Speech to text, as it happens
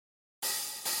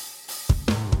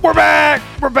We're back.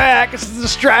 We're back. It's a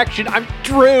distraction. I'm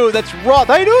Drew. That's Roth.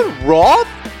 How you doing, Roth?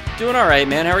 Doing all right,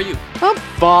 man. How are you? I'm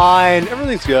fine.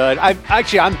 Everything's good. I'm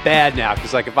bad now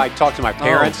because, like, if I talk to my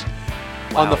parents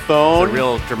on the phone, it's a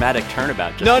real dramatic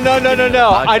turnabout. No.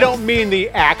 I don't mean the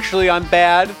actually I'm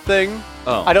bad thing.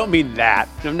 Oh, I don't mean that.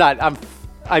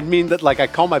 I mean that, like, I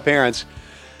call my parents.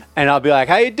 And I'll be like,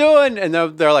 how you doing? And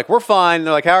they're like, we're fine.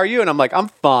 They're like, how are you? And I'm like, I'm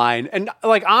fine. And,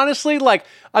 like, honestly, like,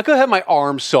 I could have my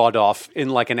arm sawed off in,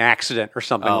 like, an accident or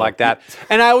something like that.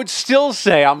 And I would still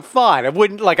say I'm fine. I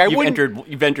wouldn't, like,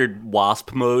 You've entered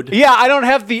WASP mode. Yeah, I don't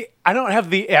have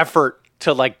the effort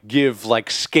to, like, give,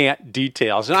 like, scant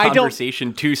details. And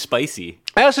Conversation too spicy.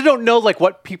 I also don't know, like,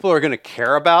 what people are going to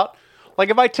care about. Like,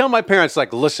 if I tell my parents,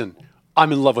 like, listen,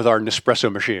 I'm in love with our Nespresso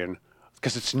machine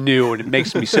because it's new and it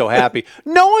makes me so happy.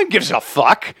 No one gives a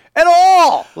fuck at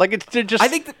all. Like, they're just... I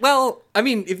think,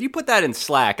 if you put that in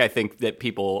Slack, I think that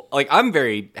people, like, I'm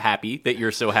very happy that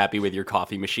you're so happy with your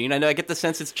coffee machine. I know I get the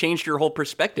sense it's changed your whole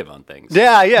perspective on things.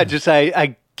 Yeah, just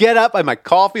I get up, I have my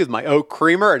coffee with my oat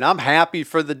creamer, and I'm happy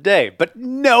for the day. But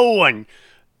no one...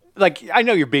 Like, I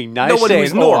know you're being nice. No one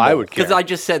who's normal. I would care. Because I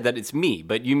just said that it's me,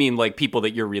 but you mean, like, people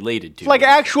that you're related to. Like,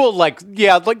 actual, like,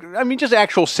 yeah, like, I mean, just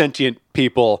actual sentient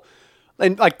people.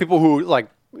 And, like, people who, like,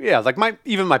 yeah, like,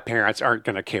 even my parents aren't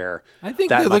going to care. I think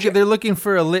they're looking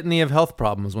for a litany of health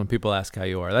problems when people ask how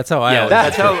you are. That's how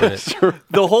that's how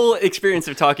the whole experience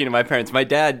of talking to my parents. My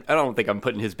dad, I don't think I'm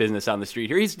putting his business on the street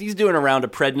here. He's doing a round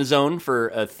of prednisone for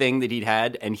a thing that he'd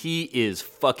had, and he is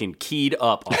fucking keyed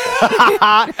up on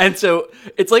it. And so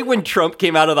it's like when Trump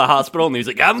came out of the hospital and he was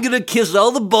like, I'm going to kiss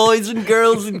all the boys and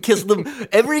girls and kiss them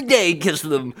every day, kiss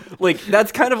them. Like,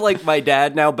 that's kind of like my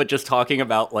dad now, but just talking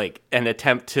about, like, an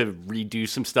attempt to redo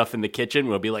some stuff in the kitchen.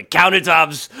 We'll be like,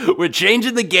 countertops, we're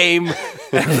changing the game.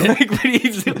 Like,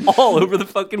 he's all over the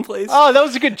fucking place. Oh, that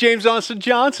was a good James Austin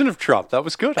Johnson of Trump. That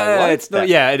was good. I liked that.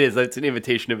 Yeah, it is. It's an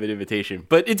invitation of an invitation.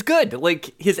 But it's good.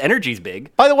 Like, his energy's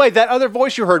big. By the way, that other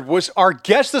voice you heard was our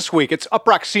guest this week. It's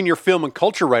Uprock senior film and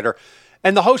culture writer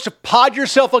and the host of Pod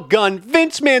Yourself a Gun,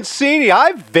 Vince Mancini.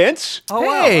 Hi, Vince. Oh,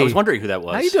 wow. I was wondering who that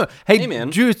was. How you doing? Hey, man.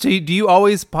 Drew, do you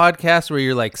always podcast where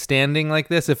you're, like, standing like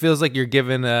this? It feels like you're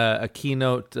giving a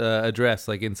keynote address,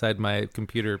 like, inside my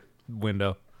computer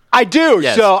window. I do.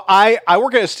 Yes. So I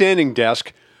work at a standing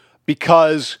desk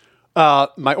because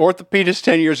my orthopedist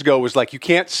 10 years ago was like, you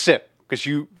can't sit because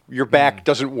your back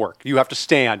doesn't work. You have to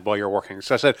stand while you're working.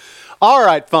 So I said, all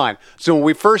right, fine. So when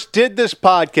we first did this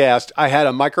podcast, I had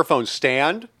a microphone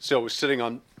stand. So it was sitting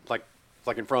on like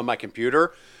in front of my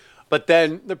computer. But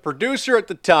then the producer at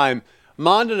the time,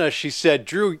 Mandana, she said,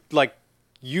 Drew, like,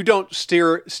 you don't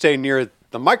stay near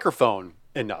the microphone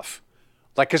enough.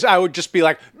 Like, because I would just be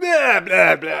like, blah,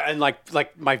 blah, blah, and like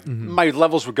my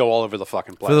levels would go all over the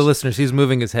fucking place. For the listeners, he's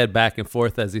moving his head back and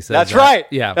forth as he says That's right.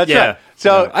 Yeah. That's right.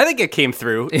 So I think it came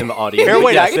through in the audio. Here,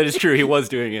 wait, yes, that is true. He was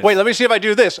doing it. Wait, let me see if I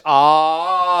do this. Wow,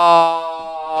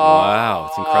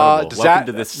 it's incredible. Welcome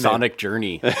to this sonic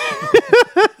journey.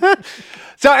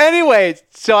 So anyway,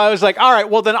 so I was like, all right,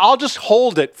 well, then I'll just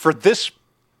hold it for this,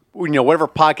 whatever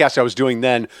podcast I was doing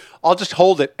then. I'll just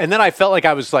hold it. And then I felt like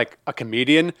I was like a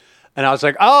comedian. And I was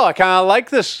like, oh, I kind of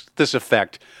like this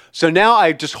effect. So now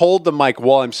I just hold the mic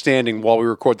while I'm standing while we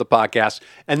record the podcast.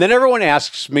 And then everyone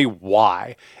asks me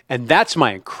why. And that's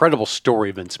my incredible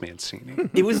story, Vince Mancini.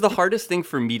 It was the hardest thing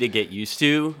for me to get used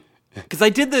to. Because I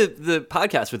did the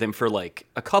podcast with him for like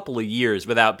a couple of years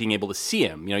without being able to see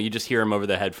him. You just hear him over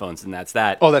the headphones and that's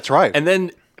that. Oh, that's right. And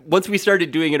then once we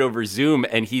started doing it over Zoom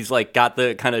and he's like got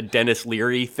the kind of Dennis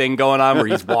Leary thing going on where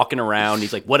he's walking around,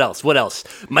 he's like, what else?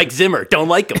 Mike Zimmer, don't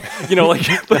like him.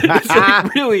 But it's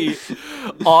like really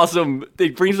awesome.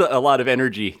 It brings a lot of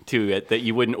energy to it that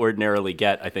you wouldn't ordinarily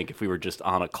get, I think, if we were just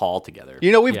on a call together.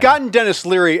 We've gotten Dennis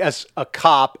Leary as a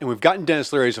cop and we've gotten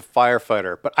Dennis Leary as a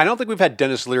firefighter, but I don't think we've had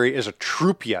Dennis Leary as a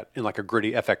troop yet in like a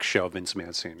gritty FX show, Vince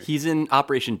Mancini. He's in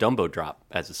Operation Dumbo Drop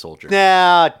as a soldier.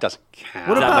 Nah, it doesn't count.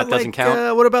 What about doesn't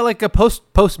count? What about like a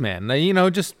postman?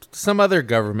 Just some other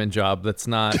government job that's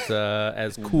not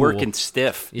as cool. Working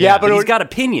stiff. Yeah, but he's got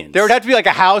opinions. There would have to be like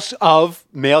a house of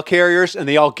mail carriers, and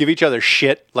they all give each other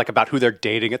shit like about who they're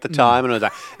dating at the time. And I was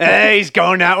like, hey, he's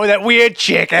going out with that weird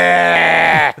chick.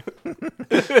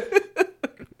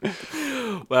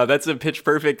 Wow, that's a pitch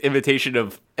perfect imitation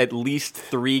of at least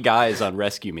 3 guys on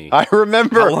Rescue Me. I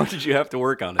remember. How long did you have to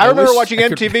work on it? I remember watching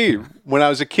MTV when I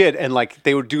was a kid, and like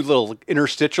they would do little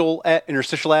interstitial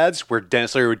ads where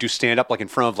Dennis Leary would do stand up like in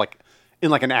front of like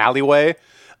in like an alleyway,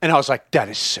 and I was like, that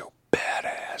is so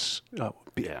badass.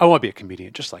 I want to be a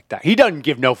comedian just like that. He doesn't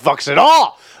give no fucks at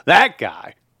all. That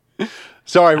guy.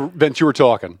 Sorry, Vince, you were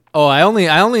talking. Oh, I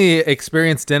only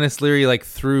experience Dennis Leary like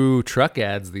through truck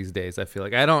ads these days. I feel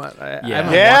like I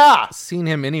don't seen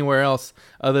him anywhere else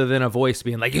other than a voice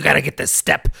being like, "You got to get the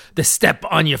step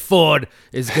on your Ford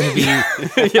is going to be."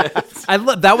 Yes.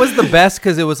 That was the best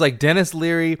because it was like Dennis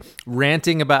Leary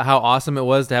ranting about how awesome it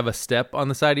was to have a step on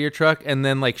the side of your truck, and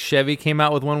then like Chevy came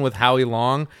out with one with Howie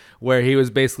Long where he was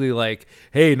basically like,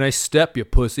 "Hey, nice step, you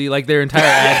pussy." Like their entire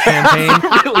ad campaign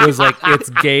was like, "It's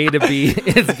gay to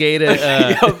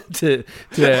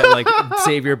like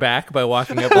save your back by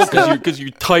walking up a step because your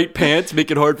tight pants make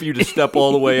it hard for you to step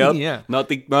all the way up." Yeah, not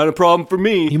a problem for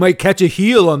me. You might catch a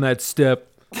heel on that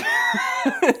step.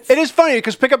 It is funny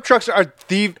because pickup trucks are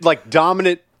the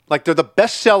dominant, they're the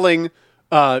best-selling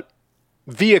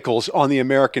vehicles on the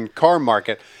American car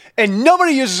market, and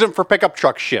nobody uses them for pickup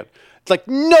truck shit. Like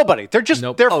nobody. They're just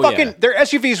they're they're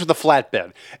SUVs with a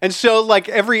flatbed. And so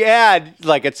every ad,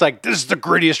 it's like, this is the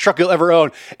grittiest truck you'll ever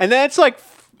own. And then it's like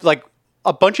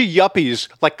a bunch of yuppies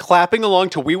clapping along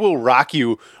to We Will Rock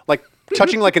You,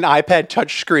 touching an iPad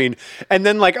touchscreen, and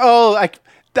then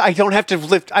I don't have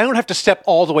to step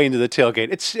all the way into the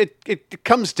tailgate. It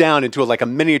comes down into a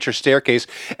miniature staircase,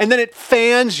 and then it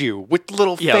fans you with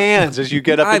little fans as you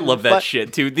get up. I love that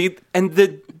shit too.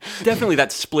 Definitely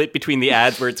that split between the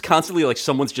ads where it's constantly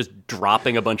someone's just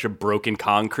dropping a bunch of broken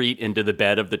concrete into the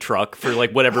bed of the truck for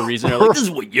whatever reason. They're like, this is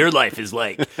what your life is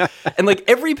like. And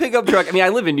every pickup truck, I mean, I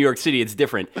live in New York City, it's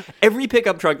different. Every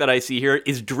pickup truck that I see here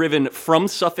is driven from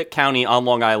Suffolk County on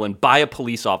Long Island by a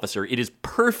police officer. It is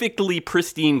perfectly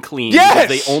pristine clean. Yes!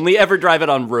 Because they only ever drive it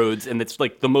on roads, and it's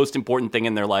the most important thing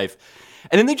in their life.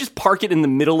 And then they just park it in the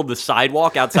middle of the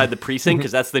sidewalk outside the precinct,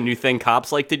 because that's the new thing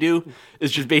cops like to do,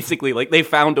 is just basically, they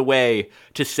found a way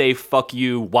to say fuck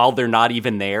you while they're not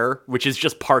even there, which is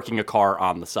just parking a car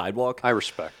on the sidewalk. I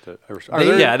respect it.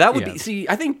 That would be... See,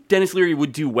 I think Dennis Leary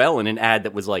would do well in an ad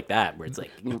that was like that, where it's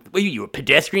like, are you a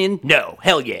pedestrian? No.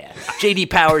 Hell yeah. J.D.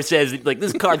 Power says,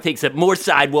 this car takes up more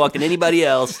sidewalk than anybody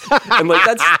else. And,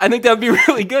 I think that would be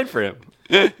really good for him.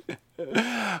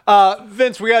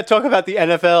 Vince, we got to talk about the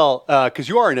NFL because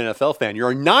you are an NFL fan.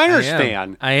 You're a Niners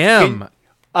fan. I am.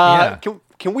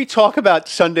 Can we talk about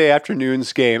Sunday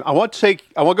afternoon's game? I want to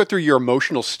go through your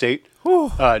emotional state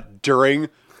during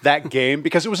that game,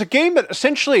 because it was a game that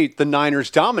essentially the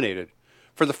Niners dominated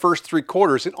for the first three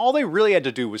quarters, and all they really had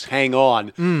to do was hang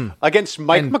on against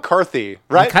Mike McCarthy,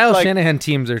 right? And Kyle Shanahan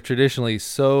teams are traditionally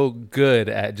so good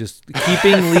at just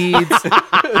keeping leads,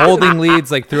 holding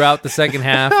leads throughout the second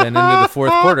half and into the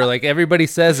fourth quarter. Everybody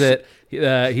says it,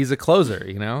 he's a closer.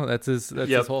 That's his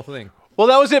whole thing. Well,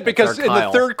 that was it, because in the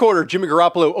third quarter, Jimmy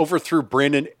Garoppolo overthrew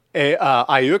Brandon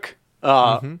Ayuk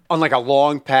on a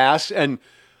long pass, and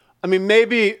I mean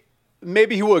maybe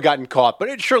he would have gotten caught, but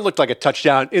it sure looked like a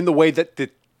touchdown in the way that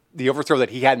the overthrow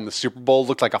that he had in the Super Bowl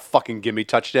looked like a fucking gimme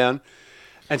touchdown.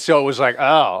 And so it was like,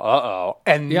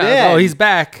 and then he's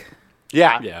back.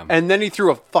 Yeah. And then he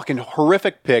threw a fucking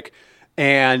horrific pick,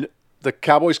 and the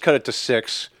Cowboys cut it to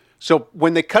 6. So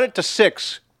when they cut it to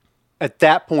 6, at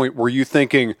that point, were you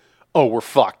thinking, oh, we're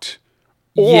fucked?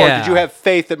 Or did you have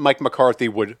faith that Mike McCarthy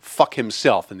would fuck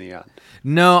himself in the end?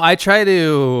 No, I try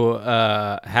to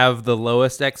have the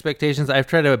lowest expectations. I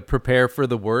try to prepare for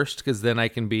the worst, because then I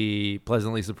can be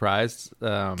pleasantly surprised.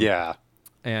 And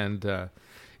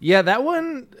that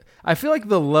one, I feel like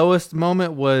the lowest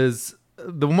moment was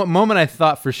the moment I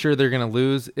thought for sure they're going to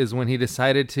lose is when he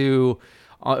decided to.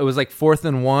 It was 4th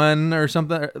and 1 or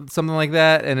something like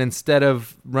that, and instead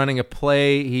of running a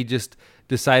play, he just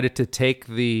decided to take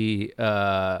the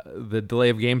delay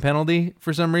of game penalty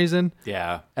for some reason.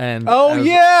 Yeah. And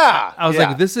I was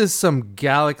like, this is some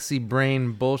galaxy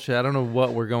brain bullshit. I don't know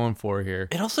what we're going for here.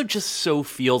 It also just so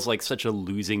feels like such a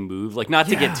losing move. Not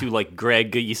to get to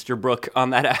Greg Easterbrook on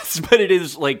that ass, but it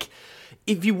is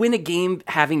if you win a game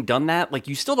having done that,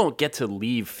 you still don't get to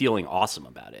leave feeling awesome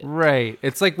about it. Right.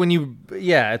 It's like when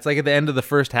it's like at the end of the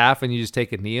first half and you just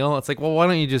take a kneel. It's like, well, why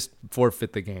don't you just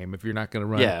forfeit the game if you're not going to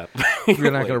run? Yeah. If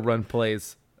you're not going to run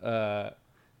plays. Well,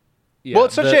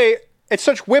 it's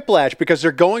such whiplash, because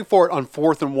they're going for it on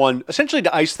 4th and 1, essentially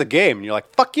to ice the game. And you're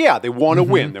like, fuck yeah, they want to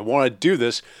win. They want to do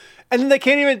this. And then they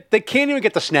can't even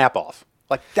get the snap off.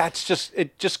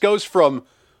 It just goes from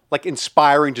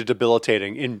inspiring to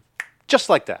debilitating in just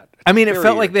like that. I mean, it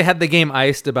felt like they had the game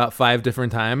iced about 5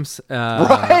 different times.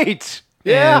 Right.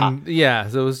 Yeah.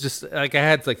 So it was just I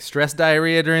had stress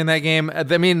diarrhea during that game. I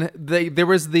mean, there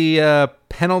was the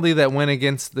penalty that went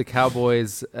against the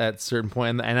Cowboys at a certain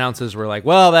point, and the announcers were like,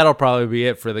 well, that'll probably be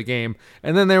it for the game.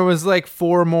 And then there was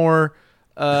 4 more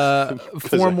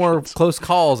close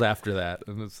calls after that.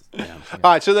 And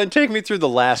all right, so then take me through the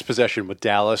last possession with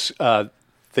Dallas.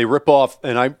 they rip off,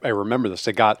 and I remember this.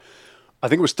 They got, I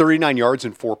think it was 39 yards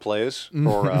in 4 plays,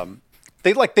 or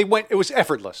they went. It was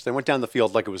effortless. They went down the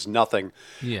field like it was nothing.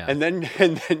 Yeah. And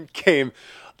then came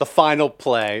the final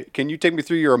play. Can you take me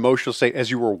through your emotional state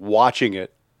as you were watching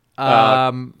it?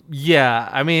 Yeah,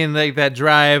 I mean, like that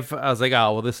drive, I was like,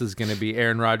 oh, well, this is going to be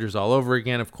Aaron Rodgers all over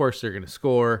again. Of course, they're going to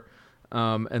score.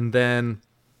 And then,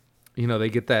 they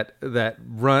get that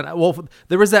run. Well,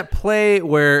 there was that play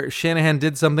where Shanahan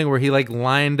did something where he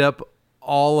lined up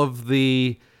all of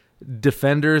the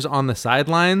defenders on the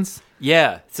sidelines.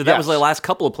 Yeah, so that was the last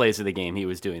couple of plays of the game he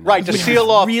was doing that. Right, to seal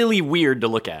off. Really weird to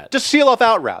look at. To seal off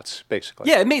out routes, basically.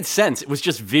 Yeah, it made sense. It was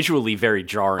just visually very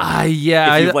jarring.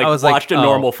 Yeah, if you I was watched a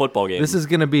normal football game. This is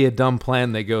going to be a dumb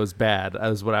plan that goes bad. That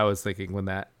was what I was thinking when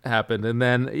that happened. And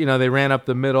then, they ran up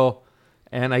the middle,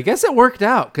 and I guess it worked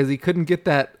out because he couldn't get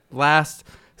that last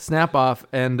snap off.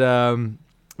 And that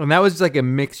was just like a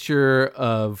mixture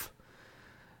of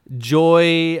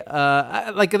joy,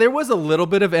 there was a little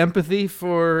bit of empathy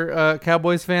for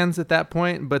Cowboys fans at that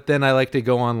point, but then I like to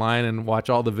go online and watch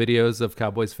all the videos of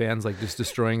Cowboys fans just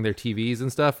destroying their TVs and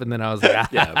stuff, and then I was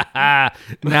like,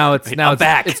 now it's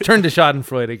back. It's turned to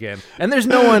Schadenfreude again, and there's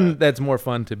no one that's more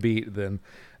fun to beat than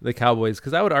the Cowboys,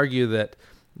 because I would argue that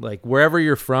wherever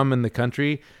you're from in the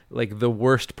country, the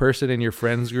worst person in your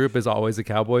friends group is always a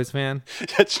Cowboys fan.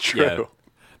 That's true. Yeah.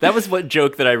 That was one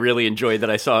joke that I really enjoyed that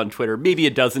I saw on Twitter maybe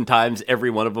a dozen times. Every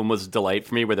one of them was a delight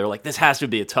for me, where they're like, this has to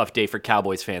be a tough day for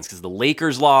Cowboys fans because the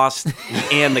Lakers lost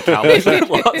and the Cowboys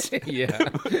lost. Yeah.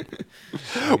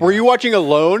 Were you watching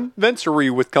alone, Vince, or were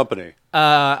you with company?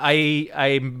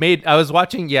 I was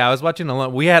watching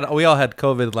alone. We all had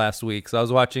COVID last week, so I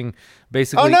was watching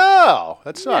basically. Oh no,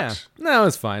 that sucks. Yeah. No, it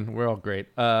was fine. We're all great.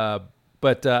 But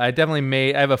I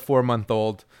definitely I have a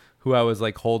 4-month-old who I was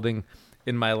holding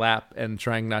in my lap and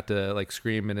trying not to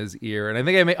scream in his ear, and I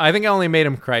think I only made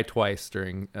him cry twice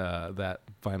during that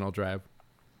final drive.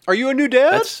 Are you a new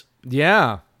dad?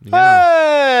 Yeah.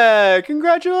 Hey,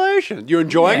 congratulations! You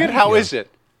enjoying it? How is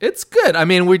it? It's good. I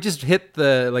mean, we just hit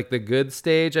the good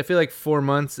stage. I feel like 4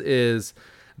 months is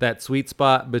that sweet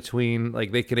spot between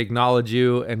they can acknowledge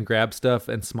you and grab stuff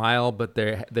and smile, but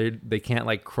they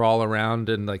can't crawl around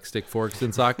and stick forks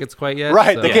in sockets quite yet.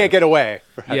 Right, so. They can't get away.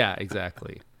 Right. Yeah,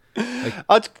 exactly.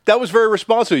 That was very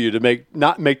responsible of you to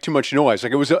not make too much noise.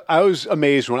 I was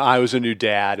amazed when I was a new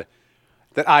dad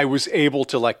that I was able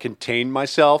to contain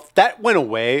myself. That went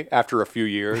away after a few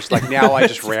years. Now I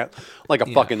just rant like a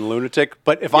fucking lunatic.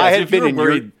 But if I had been in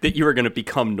worried that you were going to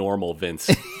become normal, Vince,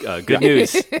 good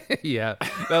news. Yeah,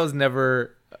 that was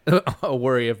never a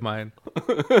worry of mine.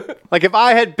 If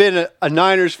I had been a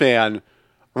Niners fan,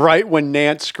 right when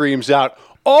Nance screams out,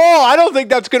 "Oh, I don't think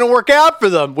that's going to work out for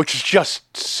them," which is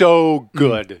just so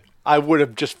good. I would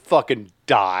have just fucking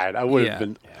died. I would have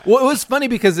been. Well, it was funny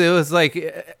because it was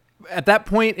at that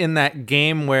point in that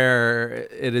game where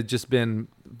it had just been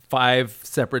 5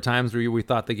 separate times where we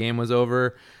thought the game was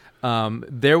over.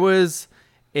 There was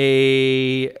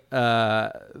that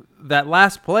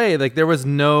last play, there was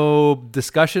no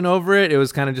discussion over it. It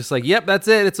was kind of just yep, that's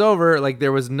it. It's over.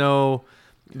 There was no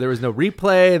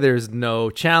replay. There's no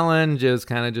challenge. It was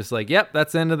kind of just yep,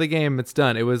 that's the end of the game. It's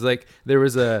done. It was there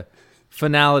was a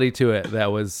finality to it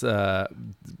that was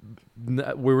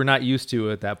we were not used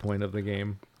to at that point of the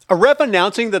game. A ref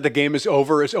announcing that the game is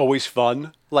over is always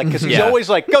fun. Because he's always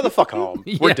go the fuck home.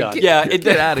 We're done. Get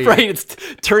out of here. Right, it's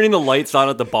turning the lights on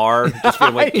at the bar. Just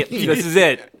being this is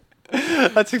it.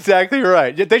 That's exactly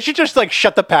right. They should just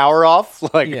shut the power off.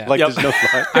 There's no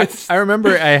fun. I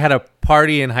remember I had a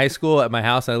party in high school at my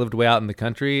house. I lived way out in the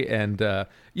country, and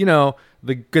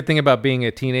the good thing about being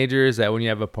a teenager is that when you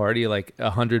have a party,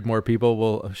 100 more people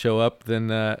will show up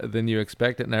than you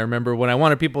expect. And I remember when I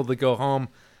wanted people to go home,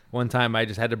 one time I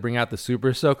just had to bring out the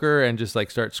super soaker and just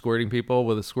start squirting people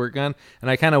with a squirt gun. And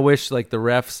I kind of wish the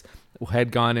refs had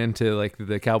gone into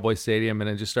the Cowboy Stadium and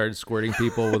then just started squirting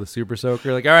people with a super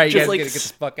soaker. All right, you guys gotta get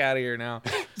the fuck out of here now.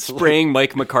 Spraying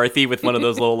Mike McCarthy with one of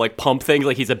those little pump things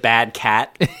he's a bad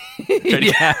cat.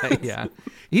 Yeah.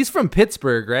 He's from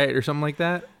Pittsburgh, right? Or something like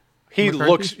that. He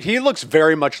looks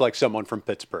very much like someone from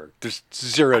Pittsburgh. There's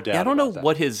zero doubt. I don't know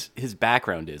what his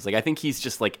background is. I think he's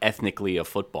just ethnically a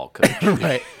football coach.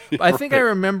 Right. I think I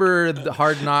remember the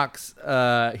Hard Knocks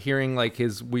hearing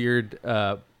his weird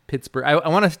Pittsburgh.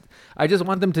 I just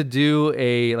want them to do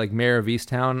a Mayor of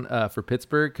Easttown for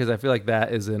Pittsburgh, because I feel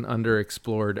that is an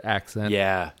underexplored accent.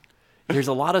 Yeah. There's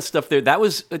a lot of stuff there. That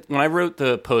was when I wrote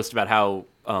the post about how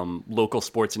local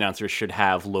sports announcers should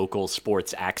have local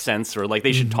sports accents, or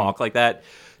they should talk like that.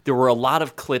 There were a lot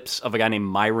of clips of a guy named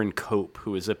Myron Cope,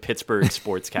 who is a Pittsburgh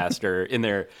sportscaster in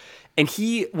there. And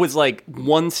he was like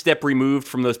one step removed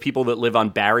from those people that live on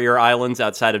barrier islands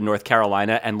outside of North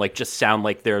Carolina and like just sound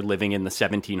like they're living in the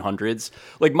 1700s.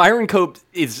 Like Myron Cope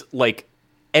is like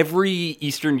every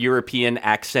Eastern European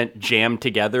accent jammed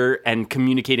together and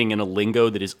communicating in a lingo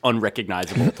that is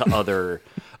unrecognizable to other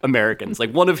Americans.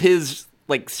 Like one of his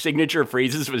like signature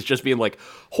phrases was just being like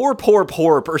horp horp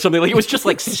horp or something. Like it was just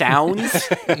like sounds.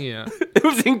 Yeah, it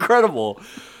was incredible.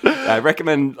 I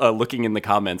recommend looking in the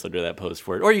comments under that post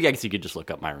for it, or you could just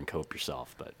look up Myron Cope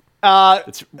yourself. But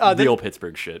it's real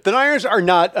Pittsburgh shit. The Niners are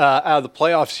not out of the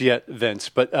playoffs yet, Vince.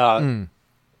 But I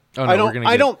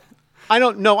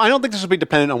don't know. I don't think this will be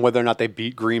dependent on whether or not they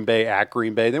beat Green Bay at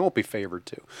Green Bay. They won't be favored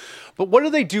to. But what do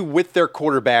they do with their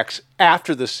quarterbacks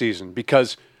after this season?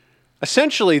 Because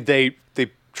essentially they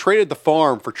traded the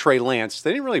farm for Trey Lance.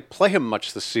 They didn't really play him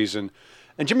much this season.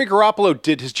 And Jimmy Garoppolo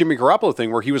did his Jimmy Garoppolo thing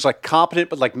where he was like competent,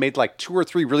 but like made like 2 or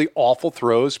 3 really awful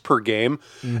throws per game.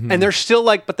 Mm-hmm. And they're still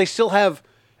like, but they still have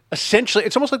essentially,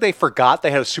 it's almost like they forgot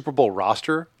they had a Super Bowl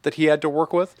roster that he had to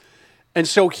work with. And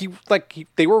so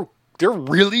they're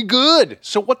really good.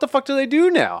 So what the fuck do they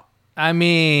do now? I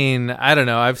mean, I don't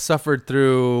know. I've suffered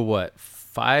through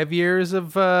 5 years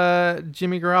of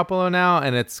Jimmy Garoppolo now,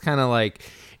 and it's kind of like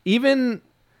even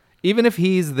if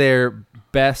he's their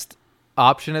best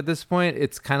option at this point,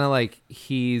 it's kind of like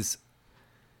he's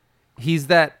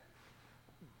that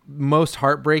most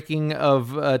heartbreaking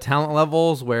of talent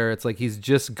levels where it's like he's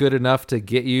just good enough to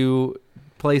get you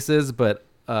places, but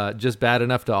just bad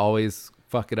enough to always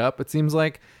fuck it up, it seems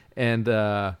like. And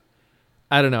I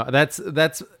don't know.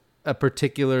 That's a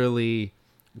particularly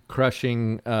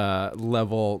crushing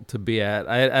level to be at.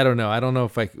 I don't know. I don't know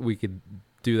if we could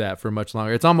do that for much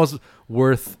longer. It's almost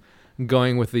worth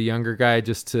going with the younger guy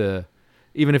just to,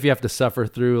 even if you have to suffer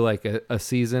through like a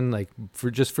season, like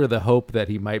for the hope that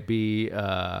he might be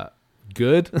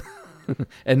good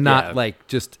and not like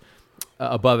just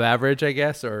above average, I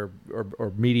guess, or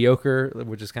mediocre,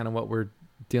 which is kind of what we're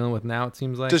dealing with now, it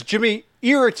seems like. Does Jimmy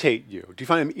irritate you? Do you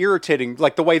find him irritating,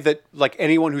 like the way that like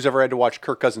anyone who's ever had to watch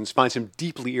Kirk Cousins finds him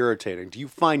deeply irritating? Do you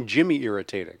find Jimmy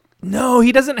irritating? No,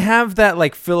 he doesn't have that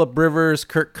like Phillip Rivers,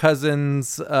 Kirk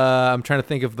Cousins. I'm trying to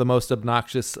think of the most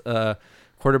obnoxious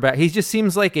quarterback. He just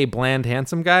seems like a bland,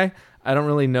 handsome guy. I don't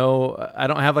really know. I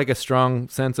don't have like a strong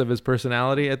sense of his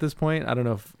personality at this point. I don't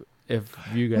know if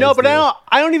you guys. No, but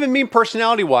I don't even mean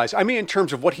personality wise. I mean in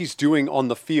terms of what he's doing on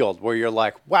the field, where you're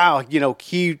like, wow,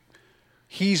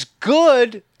 he's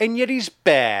good and yet he's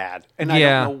bad, and I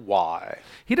don't know why.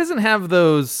 He doesn't have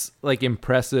those like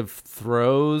impressive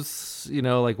throws,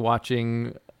 like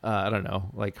watching I don't know,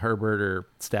 like Herbert or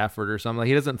Stafford or something. Like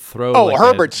he doesn't throw. Oh, like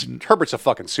Herbert's a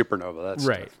fucking supernova. That's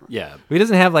right. Different. Yeah, but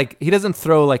he doesn't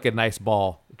throw like a nice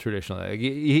ball traditionally.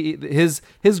 Like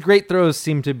his great throws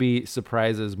seem to be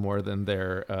surprises more than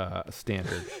their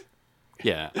standard.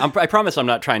 Yeah, I promise I'm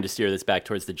not trying to steer this back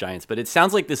towards the Giants, but it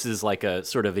sounds like this is like a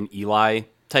sort of an Eli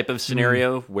type of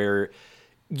scenario where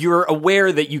you're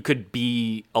aware that you could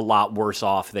be a lot worse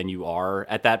off than you are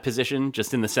at that position,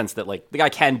 just in the sense that like the guy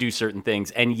can do certain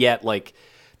things, and yet like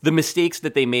the mistakes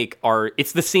that they make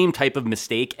it's the same type of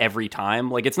mistake every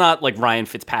time. Like it's not like Ryan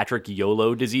Fitzpatrick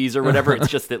YOLO disease or whatever. It's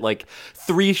just that like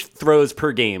 3 throws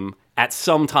per game at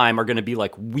some time are going to be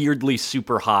like weirdly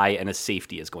super high, and a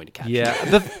safety is going to catch.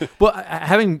 Yeah. Well,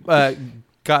 having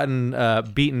gotten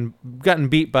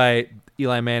beat by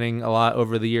Eli Manning a lot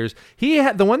over the years, he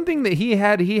had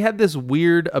this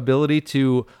weird ability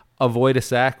to avoid a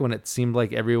sack when it seemed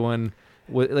like everyone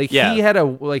he had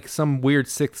some weird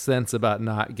sixth sense about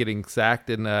not getting sacked,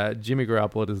 and Jimmy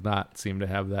Garoppolo does not seem to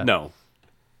have that. No.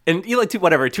 And Eli,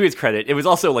 to his credit, it was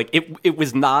also like it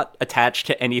was not attached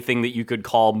to anything that you could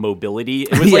call mobility.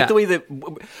 It was like the way that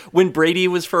when Brady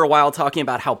was for a while talking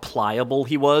about how pliable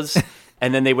he was,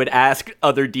 and then they would ask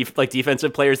other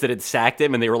defensive players that had sacked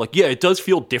him, and they were like, "Yeah, it does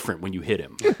feel different when you hit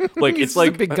him. Like it's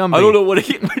like big I don't know what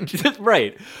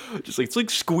right. Just like it's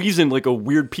like squeezing like a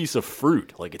weird piece of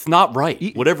fruit. Like it's not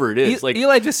right. Whatever it is. Like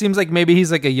Eli just seems like maybe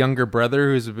he's like a younger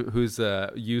brother who's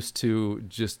used to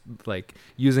just like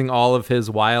using all of his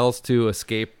wiles to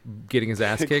escape getting his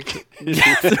ass kicked.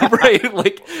 Right.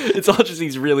 Like it's all just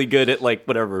he's really good at like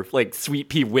whatever, like Sweet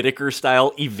Pea Whitaker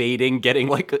style evading, getting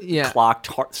like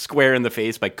clocked square in the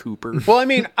face by Cooper. Well, I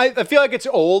mean, I feel like it's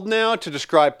old now to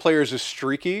describe players as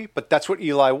streaky, but that's what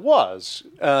Eli was.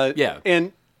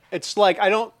 And it's like, I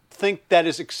don't think that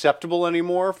is acceptable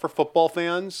anymore for football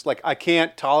fans. Like, I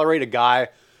can't tolerate a guy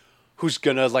who's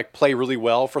going to, like, play really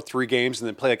well for 3 games and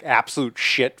then play, like, absolute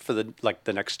shit for the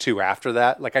next 2 after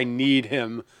that. Like, I need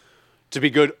him to be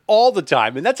good all the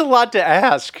time. And that's a lot to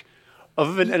ask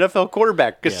of an NFL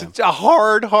quarterback because it's a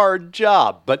hard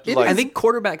job. But I think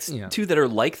quarterbacks too that are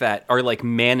like that are like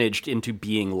managed into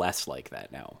being less like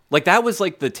that now. Like that was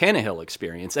like the Tannehill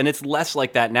experience, and it's less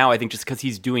like that now. I think just because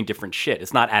he's doing different shit.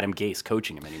 It's not Adam Gase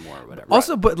coaching him anymore or whatever.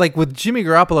 Also, but like with Jimmy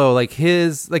Garoppolo,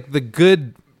 like the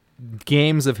good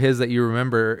games of his that you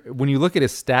remember, when you look at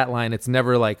his stat line, it's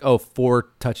never like 4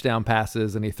 touchdown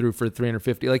passes and he threw for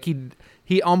 350. Like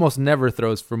he almost never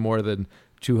throws for more than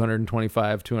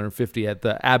 225, 250 at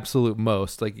the absolute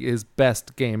most. Like his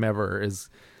best game ever is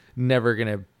never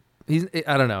gonna.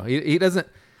 I don't know. He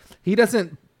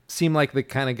doesn't seem like the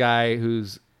kind of guy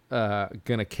who's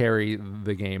gonna carry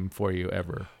the game for you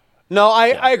ever. No,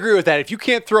 I agree with that. If you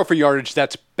can't throw for yardage,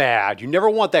 that's bad. You never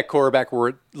want that quarterback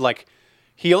where like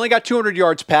he only got 200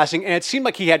 yards passing, and it seemed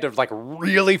like he had to like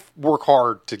really work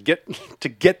hard to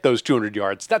get those 200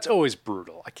 yards. That's always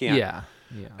brutal. I can't. Yeah.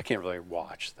 I can't really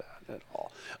watch that at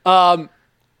all. Do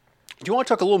you want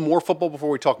to talk a little more football before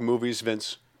we talk movies,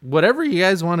 Vince? Whatever you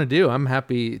guys want to do, I'm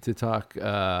happy to talk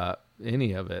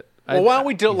any of it. Well, why don't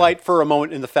we delight for a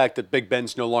moment in the fact that Big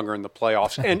Ben's no longer in the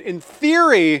playoffs, and in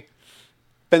theory,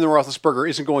 Ben Roethlisberger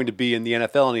isn't going to be in the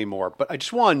NFL anymore. But I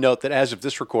just want to note that as of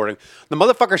this recording, the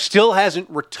motherfucker still hasn't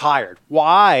retired.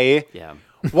 Why? Yeah.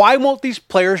 Why won't these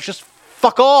players just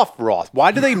fuck off, Roth?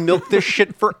 Why do they milk this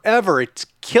shit forever? It's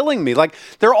killing me. Like,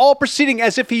 they're all proceeding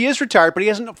as if he is retired, but he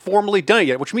hasn't formally done it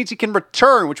yet, which means he can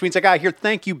return, which means I got to hear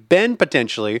thank you, Ben,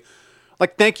 potentially.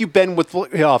 Like, thank you, Ben, with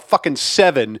fucking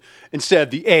 7 instead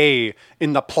of the A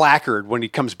in the placard when he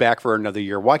comes back for another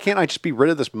year. Why can't I just be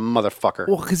rid of this motherfucker?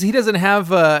 Well, because he doesn't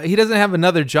have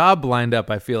another job lined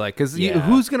up, I feel like. Because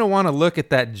who's going to want to look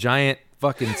at that giant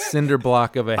fucking cinder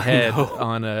block of a head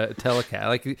on a telecast?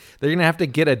 Like, they're going to have to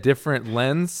get a different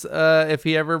lens if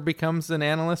he ever becomes an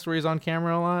analyst where he's on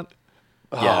camera a lot.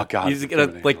 Oh, God. He's gonna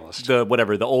like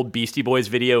the old Beastie Boys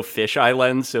video fisheye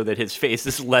lens so that his face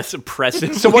is less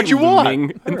oppressive. So what you want?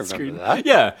 I remember that.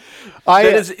 Yeah.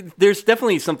 There's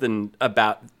definitely something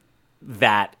about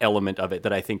that element of it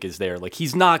that I think is there. Like,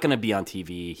 he's not going to be on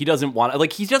TV. He doesn't want,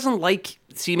 like, he doesn't like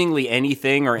seemingly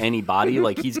anything or anybody.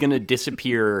 Like, he's going to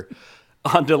disappear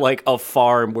onto like a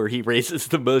farm where he raises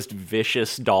the most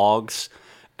vicious dogs.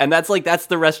 And that's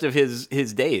the rest of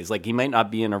his days. Like, he might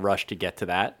not be in a rush to get to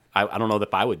that. I don't know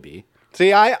if I would be.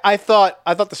 See, I thought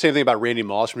the same thing about Randy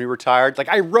Moss when he retired. Like,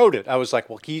 I wrote it. I was like,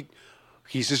 well,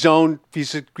 he's his own.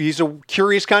 He's a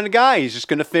curious kind of guy. He's just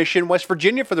going to fish in West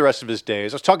Virginia for the rest of his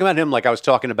days. I was talking about him like I was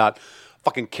talking about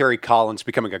fucking Kerry Collins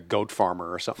becoming a goat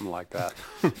farmer or something like that.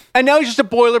 And now he's just a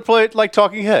boilerplate like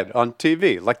talking head on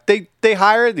TV. Like, they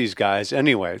hire these guys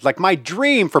anyway. Like, my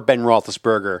dream for Ben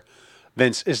Roethlisberger,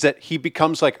 Vince, is that he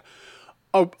becomes like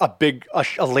a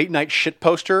late night shit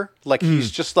poster. Like,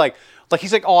 he's just like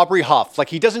he's like Aubrey Huff. Like,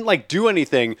 he doesn't like do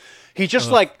anything. He just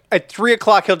like at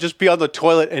 3:00 he'll just be on the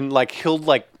toilet and like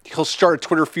he'll start a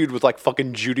Twitter feud with like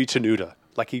fucking Judy Tenuta.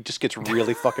 Like, he just gets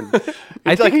really fucking.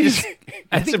 I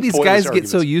think these guys get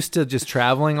so used to just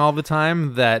traveling all the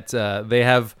time that they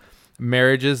have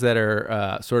marriages that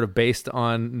are sort of based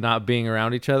on not being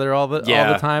around each other all the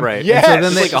time. Right. Yeah. So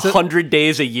then like 100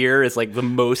 days a year is like the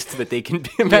most that they can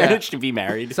manage to be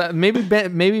married. So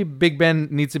maybe Big Ben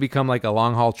needs to become like a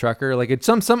long haul trucker. Like, it's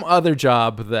some other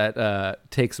job that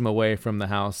takes him away from the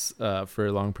house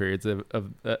for long periods of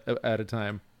at a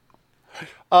time.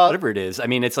 Whatever it is. I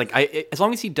mean, it's like, as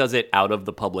long as he does it out of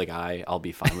the public eye, I'll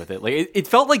be fine with it. Like, it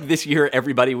felt like this year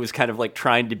everybody was kind of like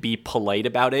trying to be polite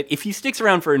about it. If he sticks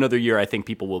around for another year, I think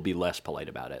people will be less polite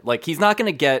about it. Like, he's not going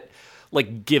to get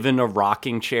like given a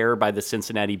rocking chair by the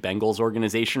Cincinnati Bengals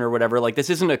organization or whatever. Like, this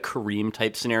isn't a Kareem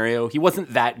type scenario. He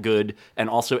wasn't that good, and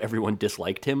also everyone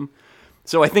disliked him.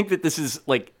 So I think that this is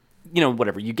like, you know,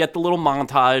 whatever. You get the little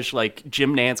montage, like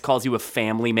Jim Nantz calls you a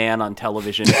family man on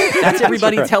television. That's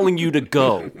everybody telling you to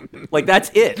go. Like,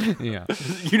 that's it. Yeah.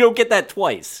 You don't get that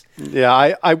twice.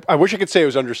 Yeah, I wish I could say it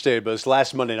was understated, but this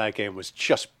last Monday night game was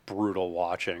just brutal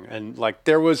watching. And like,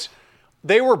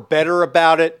 they were better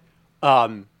about it.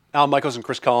 Al Michaels and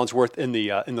Chris Collinsworth in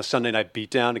the Sunday night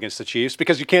beatdown against the Chiefs,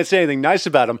 because you can't say anything nice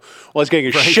about him while he's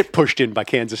getting his shit pushed in by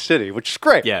Kansas City, which is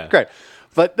great. Yeah. Great.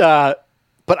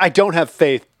 But I don't have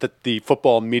faith that the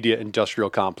football media industrial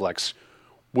complex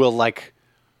will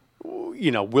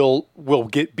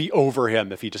be over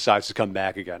him if he decides to come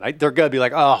back again. They're going to be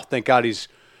like, oh, thank God he's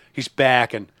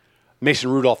back, and Mason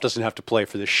Rudolph doesn't have to play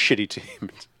for this shitty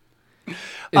team.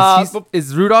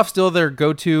 Is Rudolph still their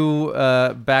go-to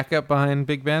backup behind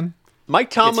Big Ben? Mike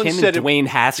Tomlin said Dwayne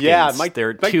Haskins. Yeah,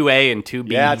 they're 2A and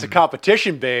 2B. Yeah, it's a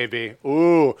competition, baby.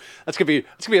 Ooh, that's gonna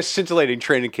be a scintillating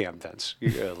training camp, Vince.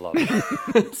 You're gonna love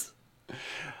it.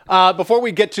 Before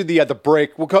we get to the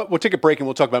break, we'll take a break and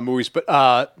we'll talk about movies.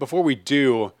 But before we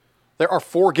do, there are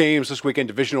 4 games this weekend,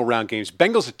 divisional round games.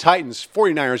 Bengals at Titans,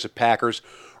 49ers at Packers,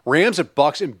 Rams at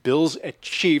Bucks, and Bills at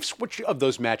Chiefs. Which of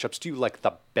those matchups do you like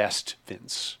the best,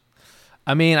 Vince?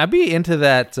 I mean, I'd be into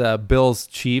that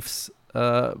Bills-Chiefs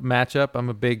matchup. I'm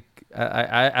a big...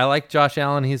 I like Josh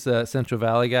Allen. He's a Central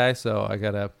Valley guy, so I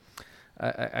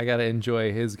gotta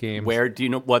enjoy his games. Where do you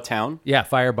know what town? Yeah,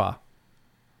 Firebaugh.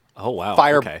 Oh wow,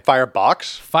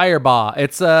 Firebox. Firebaugh.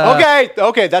 It's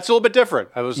okay, that's a little bit different.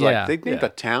 I was like, they named a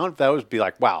town. That would be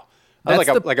like, wow, that's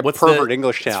like a pervert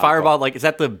English town. Firebaugh, like, is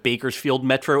that the Bakersfield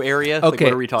metro area? Okay, like,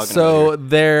 what are we talking so about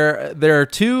here? there are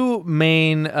 2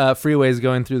 main freeways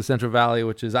going through the Central Valley,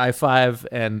 which is I-5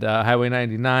 and Highway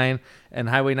 99. And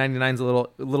Highway 99 is a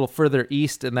little further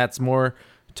east, and that's more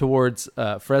towards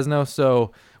Fresno.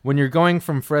 So when you're going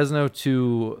from Fresno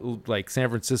to like San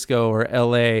Francisco or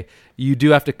LA, you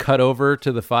do have to cut over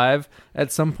to the 5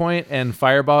 at some point. And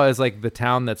Firebaugh is like the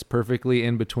town that's perfectly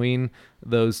in between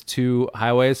those 2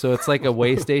 highways. So it's like a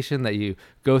way station that you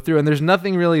go through, and there's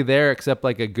nothing really there except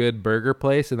like a good burger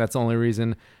place. And that's the only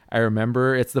reason I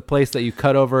remember. It's the place that you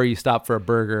cut over, you stop for a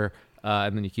burger,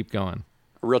 and then you keep going.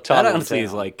 Real town. That honestly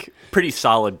is like pretty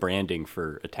solid branding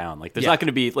for a town. Like, there's not going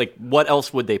to be like, what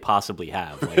else would they possibly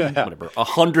have? Like, whatever,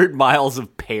 100 miles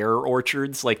of pear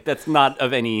orchards. Like, that's not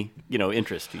of any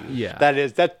interest to you. Yeah,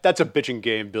 that's a bitching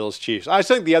game. Bills Chiefs. I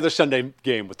think the other Sunday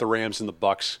game with the Rams and the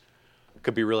Bucks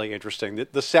could be really interesting.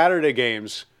 The Saturday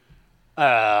games,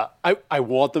 I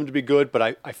want them to be good,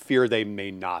 but I fear they may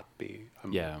not be.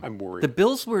 I'm worried. The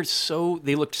Bills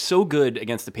they looked so good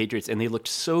against the Patriots, and they looked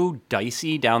so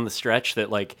dicey down the stretch that,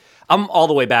 like, I'm all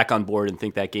the way back on board and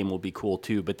think that game will be cool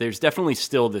too. But there's definitely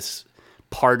still this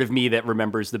part of me that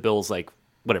remembers the Bills, like,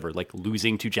 whatever, like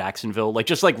losing to Jacksonville, like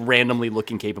just like randomly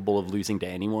looking capable of losing to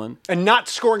anyone. And not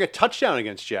scoring a touchdown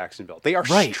against Jacksonville. They are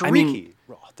streaky. I mean,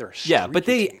 they're streaky. Yeah, but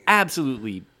they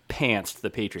absolutely pantsed the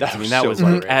Patriots. That was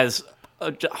like as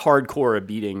hardcore a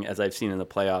beating as I've seen in the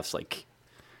playoffs, like,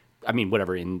 I mean,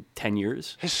 whatever, in 10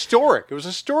 years. Historic. It was a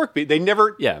historic beat. They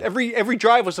never, every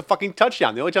drive was a fucking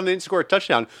touchdown. The only time they didn't score a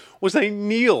touchdown was they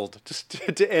kneeled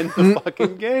to end the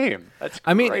fucking game. That's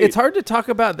great. I mean, it's hard to talk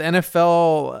about the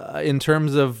NFL in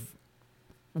terms of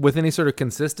with any sort of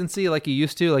consistency like you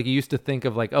used to. Like, you used to think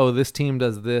of like, oh, this team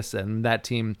does this and that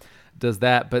team does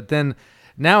that. But then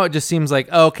now it just seems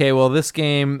like, okay, well, this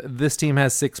team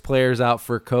has 6 players out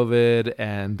for COVID,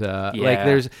 and like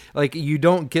there's like you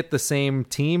don't get the same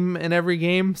team in every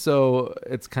game, so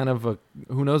it's kind of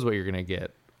who knows what you're gonna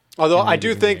get. Although I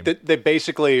do think that they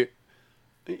basically,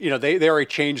 they already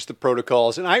changed the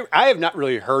protocols, and I have not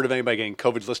really heard of anybody getting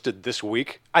COVID listed this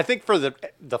week. I think for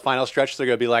the final stretch, they're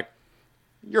gonna be like,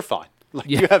 you're fine. Like,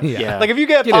 like if you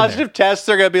get positive tests,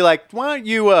 they're gonna be like, why don't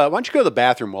you go to the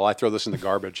bathroom while I throw this in the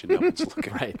garbage and no one's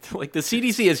looking. Right. Like, the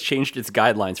CDC has changed its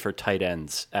guidelines for tight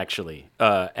ends, actually,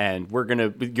 and you're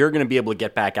gonna be able to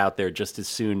get back out there just as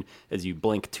soon as you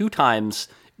blink 2 times,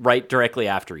 right directly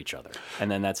after each other,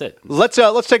 and then that's it. Let's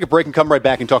take a break and come right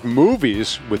back and talk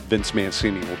movies with Vince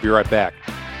Mancini. We'll be right back.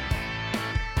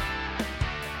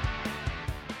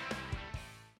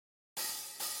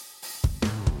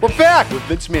 We're back with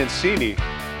Vince Mancini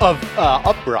of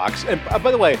Uproxx. And by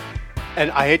the way,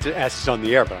 and I hate to ask this on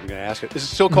the air, but I'm going to ask it. Is it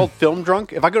still called Film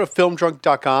Drunk? If I go to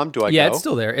filmdrunk.com, do I go? Yeah, it's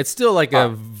still there. It's still like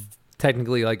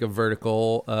technically like a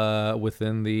vertical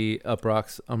within the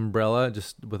Uproxx umbrella,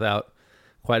 just without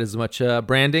quite as much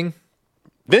branding.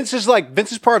 Vince is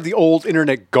part of the old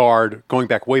internet guard, going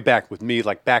way back with me,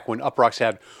 like back when Uproxx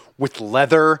had With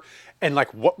Leather. And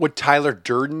like, what would Tyler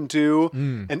Durden do?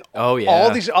 And all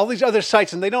these other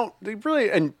sites, and they really,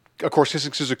 and of course, His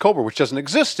Exclusive Cobra, which doesn't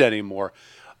exist anymore.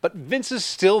 But Vince is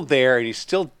still there, and he's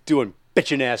still doing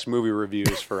bitchin' ass movie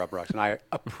reviews for Uproxx, and I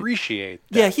appreciate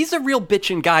that. Yeah, he's a real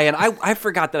bitchin' guy, and I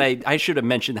forgot that I should have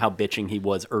mentioned how bitching he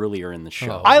was earlier in the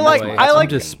show. I'm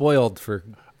just spoiled for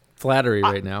flattery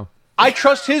right now. I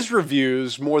trust his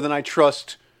reviews more than I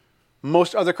trust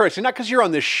most other critics, and not because you're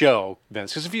on this show,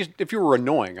 Vince. Because if you were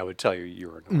annoying, I would tell you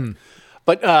were annoying.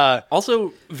 But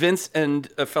also, Vince and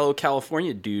a fellow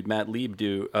California dude, Matt Lieb,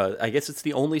 do. I guess it's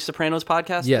the only Sopranos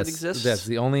podcast that exists. That's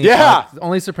the only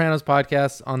only Sopranos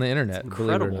podcast on the internet.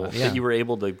 Incredible that you were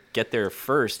able to get there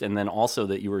first, and then also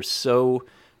that you were so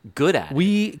good at it.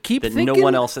 We keep that thinking no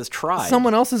one else has tried.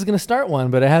 Someone else is going to start one,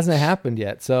 but it hasn't happened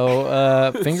yet.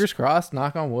 So fingers crossed.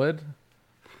 Knock on wood.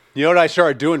 You know what I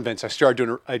started doing, Vince? I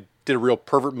did a real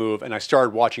pervert move, and I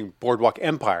started watching Boardwalk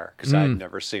Empire because I had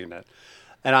never seen it.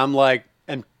 And I'm like,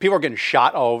 and people are getting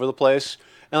shot all over the place.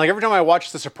 And like every time I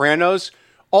watched The Sopranos,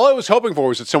 all I was hoping for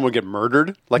was that someone would get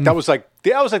murdered. Like that was like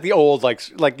the old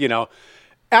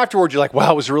afterwards, you're like,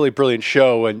 wow, it was a really brilliant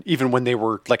show. And even when they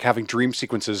were like having dream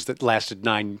sequences that lasted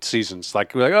 9 seasons,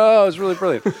 like, you're like, oh, it was really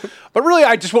brilliant. But really,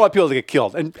 I just want people to get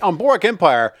killed. And on Boardwalk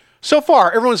Empire, so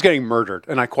far, everyone's getting murdered,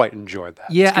 and I quite enjoyed that.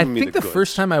 Yeah, I think the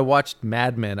first time I watched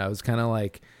Mad Men, I was kind of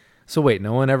like, so wait,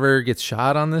 no one ever gets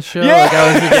shot on this show?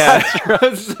 Yeah,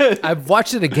 I've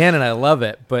watched it again and I love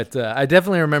it, but I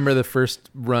definitely remember the first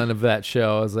run of that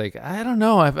show. I was like, I don't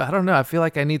know. I don't know. I feel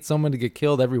like I need someone to get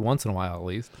killed every once in a while at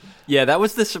least. Yeah, that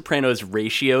was the Sopranos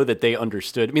ratio that they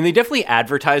understood. I mean, they definitely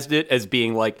advertised it as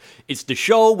being like, it's the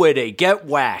show where they get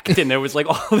whacked. And there was like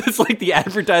all this, like the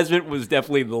advertisement was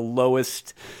definitely the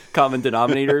lowest common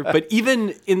denominator. But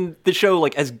even in the show,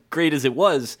 like as great as it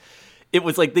was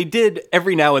like they did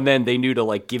every now and then they knew to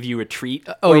like give you a treat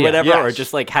or whatever, or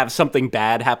just like have something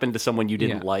bad happen to someone you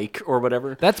didn't like or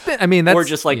whatever. That's or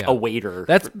just like a waiter.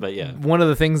 But one of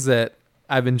the things that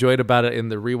I've enjoyed about it in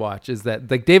the rewatch is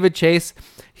that like David Chase,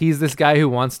 he's this guy who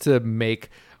wants to make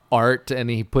art and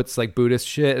he puts like Buddhist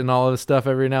shit and all of this stuff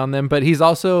every now and then, but he's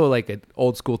also like an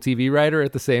old school TV writer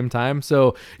at the same time.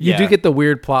 So you do get the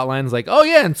weird plot lines like, oh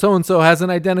yeah, and so has an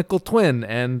identical twin.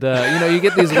 And you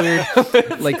get these weird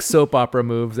like soap opera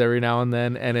moves every now and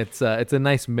then. And it's a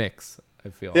nice mix, I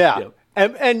feel. Yeah.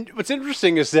 Yep. And what's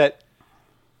interesting is that,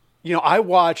 I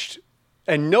watched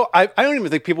and I don't even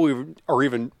think people are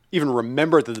even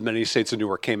remember that The Many Saints of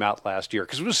Newark came out last year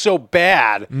because it was so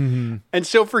bad and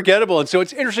so forgettable. And so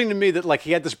it's interesting to me that like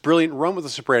he had this brilliant run with The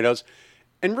Sopranos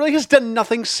and really has done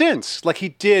nothing since. Like he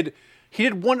did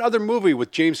one other movie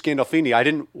with James Gandolfini. I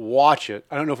didn't watch it.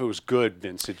 I don't know if it was good,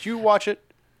 Vince. Did you watch it?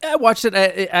 I watched it.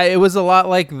 It was a lot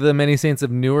like The Many Saints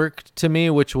of Newark to me,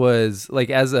 which was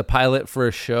like as a pilot for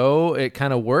a show, it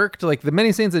kind of worked. Like The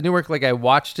Many Saints of Newark, like I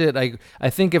watched it. I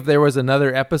think if there was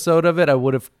another episode of it, I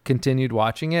would have continued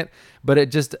watching it. But it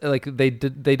just like they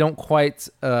don't quite.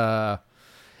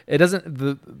 It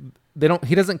doesn't.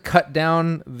 He doesn't cut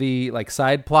down the like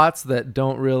side plots that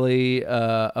don't really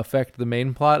affect the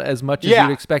main plot as much as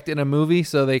you'd expect in a movie.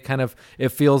 So they kind of it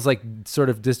feels like sort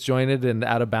of disjointed and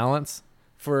out of balance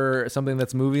for something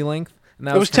that's movie length. And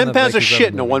that it was 10 pounds of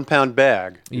shit in a 1 pound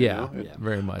bag. Yeah,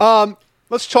 very much.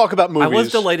 Let's talk about movies. I was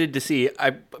delighted to see,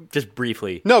 just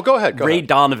briefly. No, go ahead. Ray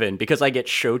Donovan, because I get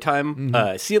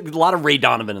Showtime. See a lot of Ray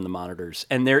Donovan in the monitors.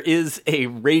 And there is a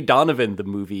Ray Donovan, the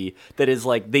movie, that is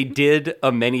like, they did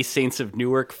a Many Saints of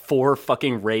Newark for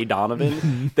fucking Ray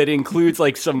Donovan that includes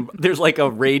like there's like a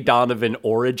Ray Donovan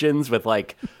Origins with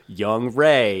like young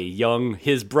Ray,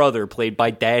 his brother played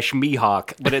by Dash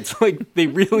Mihawk. But it's like, they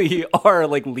really are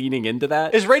like leaning into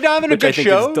that. Is Ray Donovan a good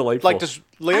show? Like, does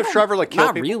Liev Schreiber like kill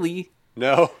people? Not really.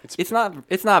 No, it's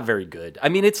not very good. I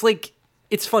mean, it's like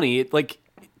it's funny. Like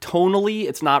tonally,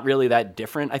 it's not really that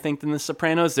different. I think than The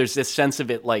Sopranos. There's this sense of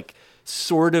it like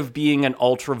sort of being an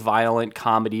ultra violent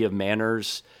comedy of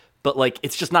manners, but like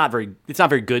it's just not very. It's not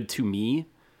very good to me.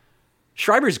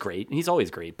 Schreiber's great. He's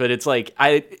always great, but it's like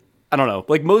I don't know.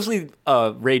 Like mostly,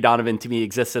 Ray Donovan to me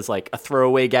exists as like a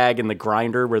throwaway gag in The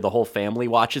Grinder, where the whole family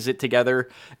watches it together,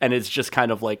 and it's just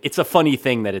kind of like it's a funny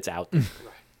thing that it's out there.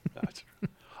 Right.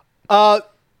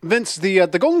 Vince, the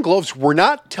Golden Globes were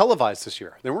not televised this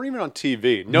year. They weren't even on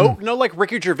TV. No, like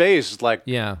Ricky Gervais like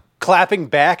clapping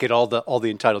back at all the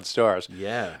entitled stars.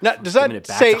 Yeah. Now, does that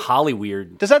say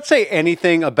Hollyweird? Does that say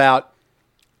anything about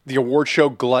the award show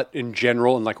glut in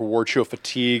general and like award show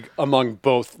fatigue among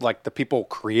both like the people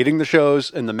creating the shows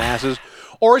and the masses,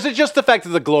 or is it just the fact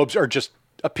that the Globes are just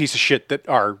a piece of shit that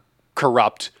are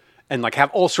corrupt and like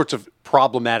have all sorts of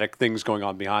problematic things going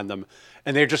on behind them?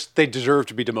 And they deserve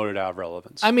to be demoted out of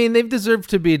relevance. I mean, they've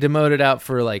deserved to be demoted out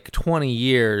for like 20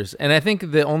 years. And I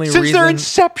think the only reason... Since their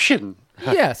inception.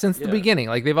 Yeah, since the beginning.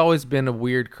 Like, they've always been a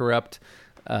weird, corrupt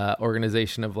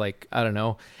organization of like, I don't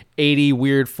know, 80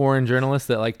 weird foreign journalists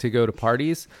that like to go to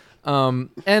parties.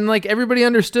 And like, everybody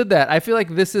understood that. I feel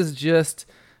like this is just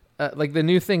like the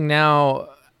new thing now...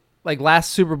 Like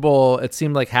last Super Bowl, it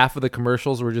seemed like half of the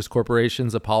commercials were just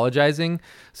corporations apologizing.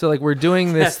 So like we're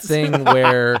doing this thing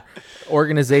where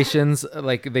organizations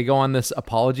like they go on this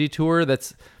apology tour.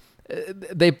 That's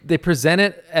they present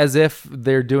it as if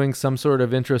they're doing some sort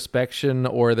of introspection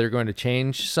or they're going to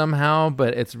change somehow,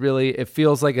 but it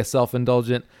feels like a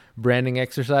self-indulgent branding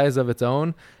exercise of its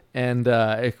own. And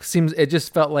it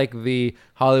just felt like the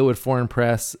Hollywood Foreign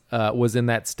Press was in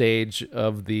that stage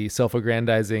of the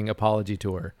self-aggrandizing apology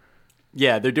tour.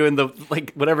 Yeah, they're doing the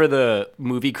like whatever the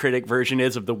movie critic version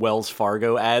is of the Wells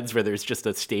Fargo ads where there's just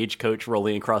a stagecoach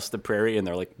rolling across the prairie and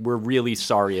they're like, we're really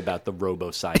sorry about the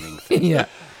robo-signing thing. Yeah.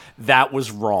 That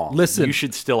was wrong. Listen, you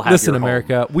should still have your home.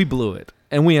 America, we blew it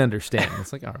and we understand.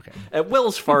 It's like, oh, okay. At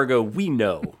Wells Fargo, we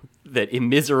know that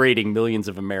immiserating millions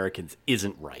of Americans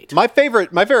isn't right. My favorite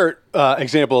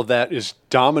example of that is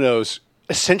Domino's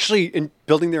essentially in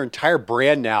building their entire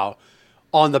brand now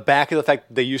on the back of the fact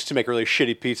that they used to make really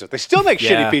shitty pizza. They still make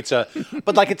shitty pizza,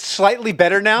 but like it's slightly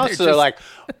better now. They're like,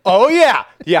 oh yeah,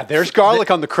 there's garlic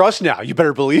on the crust now. You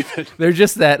better believe it. They're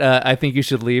just that I think you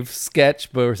should leave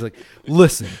sketch, but it's like,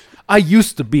 listen, I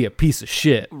used to be a piece of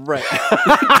shit. Right.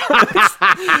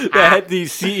 The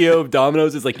CEO of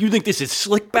Domino's is like, you think this is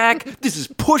slick back? This is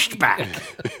pushed back.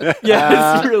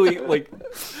 Yeah, it's really like,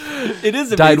 it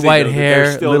is amazing. Dyed white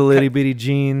hair, little itty bitty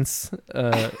jeans,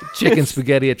 chicken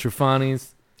spaghetti at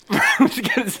Trufani's. I was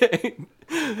going to say,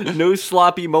 no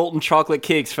sloppy molten chocolate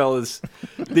cakes, fellas.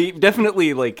 They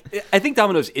definitely, like, I think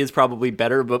Domino's is probably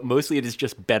better, but mostly it is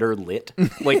just better lit.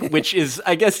 Like, which is,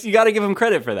 I guess you got to give them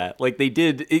credit for that. Like,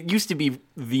 it used to be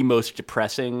the most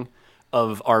depressing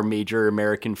of our major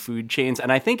American food chains.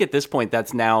 And I think at this point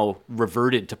that's now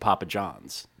reverted to Papa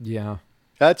John's. Yeah.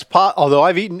 Although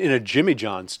I've eaten in a Jimmy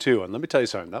John's too, and let me tell you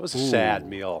something. That was a sad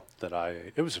meal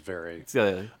it was very.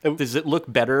 Does it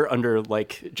look better under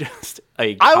like just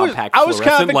a compact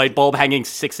fluorescent light bulb hanging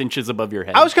 6 inches above your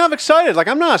head? I was kind of excited. Like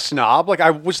I'm not a snob. Like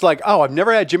I was like, oh, I've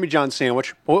never had a Jimmy John's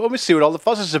sandwich. Well, let me see what all the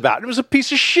fuss is about. And it was a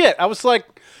piece of shit. I was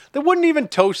like, they wouldn't even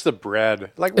toast the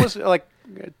bread. Like it was like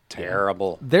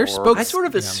terrible. I sort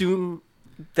of assume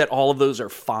that all of those are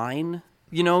fine.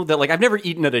 You know, that like I've never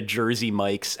eaten at a Jersey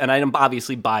Mike's, and I'm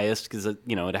obviously biased because,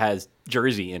 you know, it has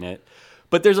Jersey in it.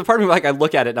 But there's a part of me like I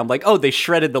look at it and I'm like, oh, they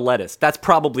shredded the lettuce. That's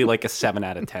probably like a 7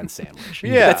 out of 10 sandwich.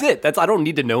 Yeah. That's it. I don't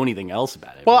need to know anything else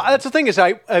about it. Well, that's the thing is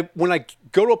I when I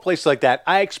go to a place like that,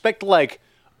 I expect like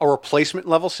a replacement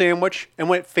level sandwich. And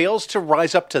when it fails to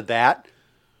rise up to that,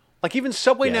 like even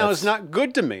Subway now is not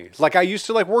good to me. Like I used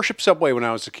to like worship Subway when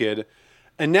I was a kid.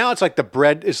 And now it's like the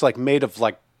bread is like made of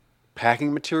like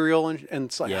packing material and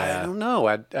it's like I don't know.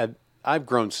 I've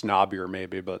grown snobbier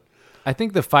maybe, but I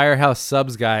think the Firehouse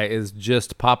Subs guy is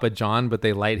just Papa John, but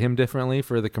they light him differently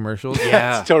for the commercials.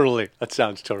 Yeah, that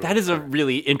sounds totally. That is a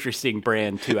really interesting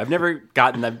brand too. I've never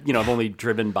gotten them. You know, I've only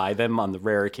driven by them on the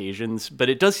rare occasions, but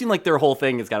it does seem like their whole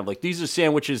thing is kind of like these are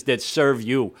sandwiches that serve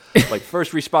you, like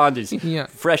first responders,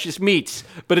 freshest meats.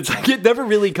 But it's like it never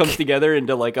really comes together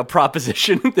into like a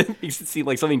proposition that makes it seem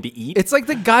like something to eat. It's like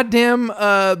the goddamn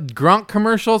Gronk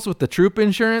commercials with the troop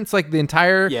insurance. Like the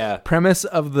entire premise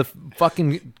of the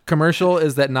fucking commercial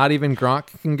is that not even Gronk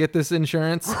can get this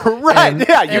insurance. Right. You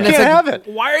can't have it.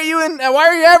 Why are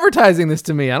you advertising this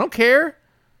to me? I don't care.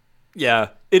 Yeah,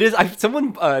 it is. I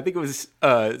think it was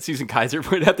Susan Kaiser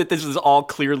pointed out that this is all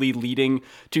clearly leading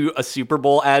to a Super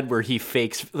Bowl ad where he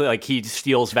fakes, like he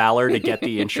steals valor to get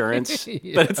the insurance.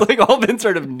 But it's like all been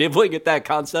sort of nibbling at that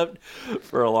concept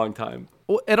for a long time.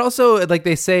 It also, like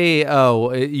they say,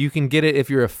 oh, you can get it if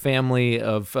you're a family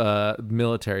of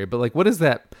military. But like, what does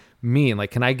that mean? Like,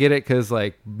 can I get it because,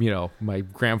 like, you know, my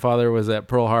grandfather was at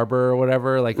Pearl Harbor or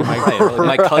whatever? Like,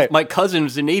 my cousin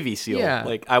was a Navy SEAL. Yeah.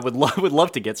 Like, I would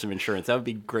love to get some insurance. That would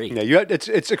be great. Yeah,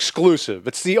 it's exclusive.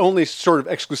 It's the only sort of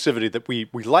exclusivity that we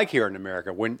like here in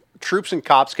America. When troops and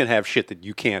cops can have shit that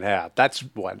you can't have. That's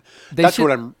when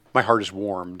my heart is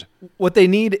warmed. What they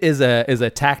need is a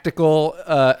tactical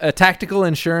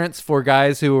insurance for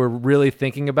guys who were really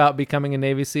thinking about becoming a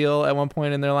Navy SEAL at one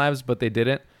point in their lives, but they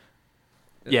didn't.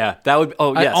 Yeah, that would.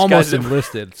 Oh, yes, I almost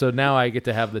enlisted, so now I get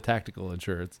to have the tactical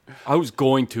insurance. I was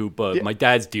going to, but my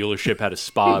dad's dealership had a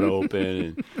spot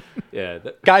open.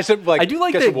 And, guys that like. I do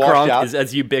like that Gronk is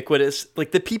as ubiquitous.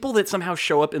 Like the people that somehow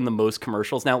show up in the most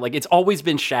commercials now. Like it's always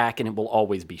been Shaq, and it will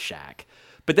always be Shaq.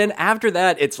 But then after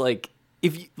that, it's like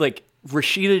if you, like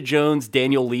Rashida Jones,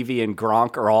 Daniel Levy, and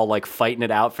Gronk are all like fighting it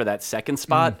out for that second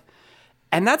spot.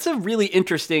 And that's a really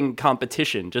interesting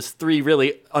competition. Just 3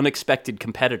 really unexpected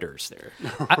competitors there.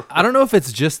 I don't know if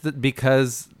it's just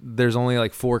because there's only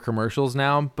like 4 commercials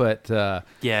now, but like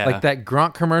that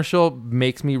Gronk commercial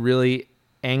makes me really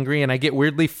angry, and I get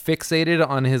weirdly fixated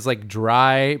on his like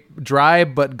dry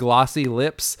but glossy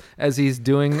lips as he's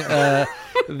doing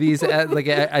these. Like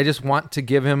I just want to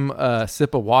give him a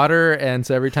sip of water, and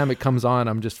so every time it comes on,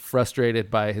 I'm just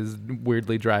frustrated by his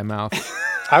weirdly dry mouth.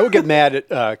 I would get mad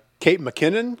at Kate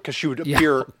McKinnon because she would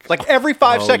appear like every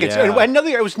 5 seconds. Yeah. And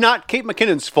it was not Kate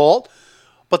McKinnon's fault,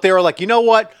 but they were like, you know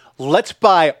what? Let's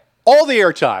buy all the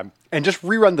airtime and just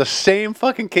rerun the same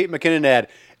fucking Kate McKinnon ad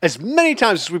as many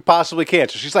times as we possibly can.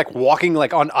 So she's like walking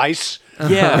like on ice.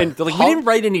 Yeah. And like, we didn't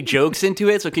write any jokes into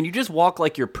it, so can you just walk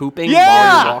like you're pooping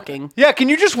while you're walking? Yeah, can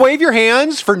you just wave your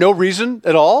hands for no reason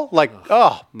at all? Like,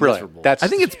 brilliant. I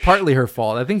think it's partly her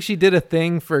fault. I think she did a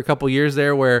thing for a couple years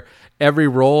there where every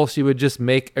role she would just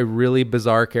make a really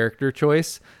bizarre character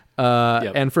choice.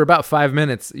 And for about 5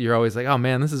 minutes, you're always like, oh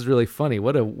man, this is really funny.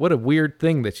 What a weird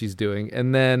thing that she's doing.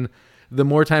 And then the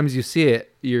more times you see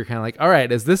it, you're kind of like, all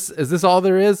right, is this all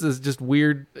there is? Is just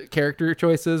weird character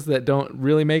choices that don't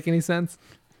really make any sense?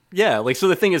 Yeah, like, so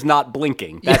the thing is not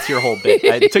blinking. That's your whole bit.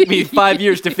 It took me 5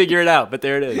 years to figure it out, but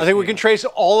there it is. I think we can trace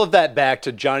all of that back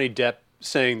to Johnny Depp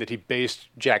saying that he based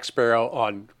Jack Sparrow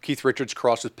on Keith Richards'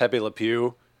 cross with Pepe Le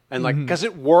Pew. And like, because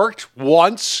it worked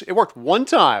once. It worked one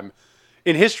time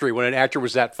in history when an actor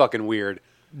was that fucking weird.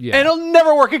 Yeah. And it'll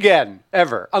never work again,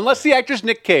 ever. Unless the actor's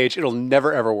Nick Cage, it'll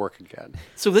never, ever work again.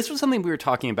 So this was something we were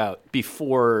talking about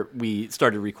before we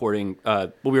started recording.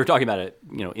 Well, we were talking about it,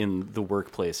 in the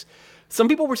workplace. Some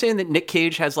people were saying that Nick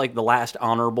Cage has like the last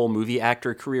honorable movie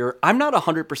actor career. I'm not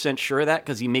 100% sure of that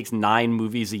because he makes 9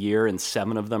 movies a year and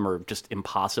 7 of them are just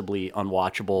impossibly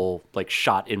unwatchable, like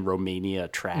shot in Romania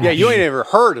trash. Yeah, you ain't ever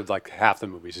heard of like half the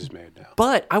movies he's made now.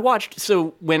 But I watched,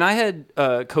 so when I had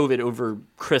COVID over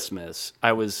Christmas,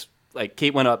 I was like,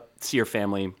 Kate went up to see her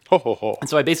family. Ho, ho, ho. And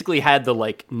so I basically had the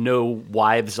like no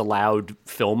wives allowed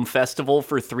film festival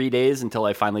for 3 days until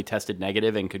I finally tested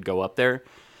negative and could go up there.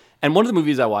 And one of the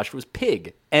movies I watched was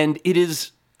Pig. And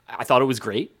I thought it was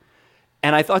great.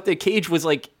 And I thought that Cage was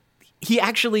like, he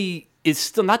actually is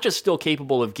still not just still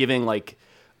capable of giving like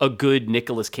a good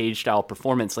Nicolas Cage style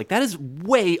performance. Like that is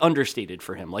way understated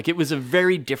for him. Like it was a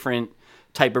very different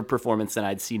type of performance than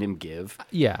I'd seen him give.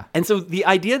 Yeah. And so the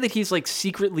idea that he's like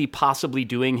secretly possibly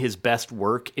doing his best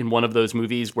work in one of those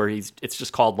movies where it's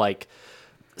just called like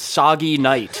Soggy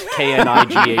Night,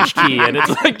 Knight, and it's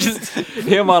like just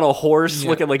him on a horse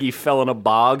looking like he fell in a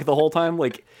bog the whole time.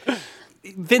 Like,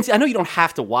 Vince, I know you don't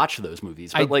have to watch those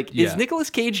movies, but is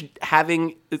Nicolas Cage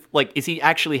is he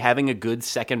actually having a good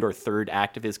second or third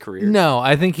act of his career? No,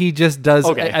 I think he just does.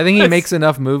 Okay. I think he makes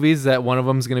enough movies that one of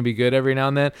them's going to be good every now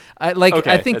and then.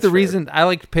 I think the reason I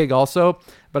liked Pig also,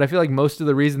 but I feel like most of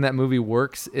the reason that movie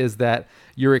works is that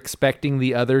you're expecting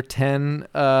the other 10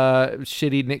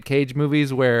 shitty Nick Cage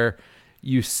movies where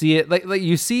you see it like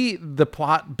you see the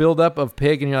plot build up of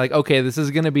Pig and you're like, okay, this is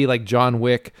going to be like John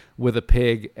Wick with a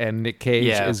pig and Nick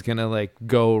Cage is going to like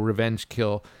go revenge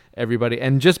kill everybody.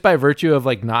 And just by virtue of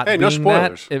like not being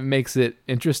that, it makes it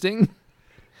interesting.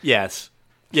 Yes.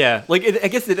 Yeah. Like I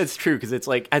guess that's true because it's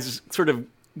like as sort of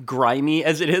grimy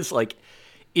as it is, like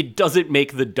it doesn't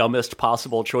make the dumbest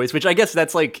possible choice, which I guess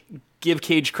that's like give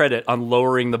Cage credit on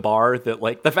lowering the bar that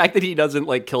like the fact that he doesn't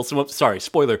like kill someone. Sorry,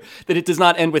 spoiler, that it does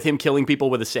not end with him killing people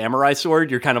with a samurai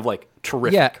sword. You're kind of like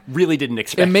terrific. Yeah, really didn't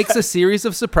expect it. Makes a series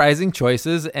of surprising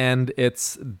choices and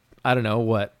it's, I don't know,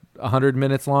 what, 100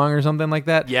 minutes long or something like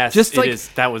that? Yes, just it is.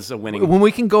 That was a winning. When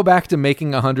we can go back to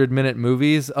making 100-minute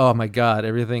movies, oh my God,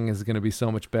 everything is going to be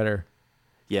so much better.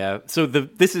 Yeah, so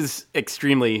this is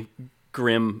extremely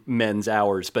grim men's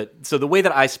hours, but so the way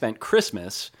that I spent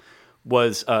Christmas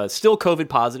was still COVID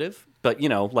positive, but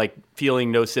like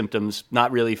feeling no symptoms,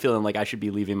 not really feeling like I should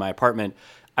be leaving my apartment.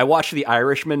 I watched The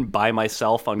Irishman by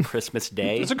myself on Christmas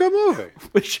Day. It's a good movie.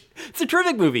 It's a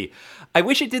terrific movie. I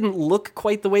wish it didn't look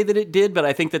quite the way that it did, but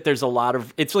I think that there's a lot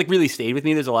of, it's like really stayed with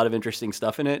me. There's a lot of interesting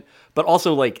stuff in it, but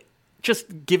also like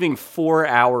just giving 4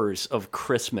 hours of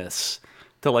Christmas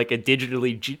to like a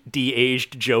digitally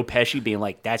de-aged Joe Pesci being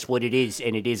like, that's what it is,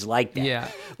 and it is like that. Yeah.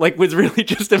 Like, was really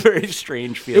just a very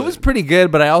strange feeling. It was pretty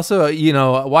good, but I also,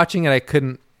 watching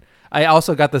it, I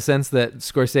also got the sense that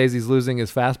Scorsese's losing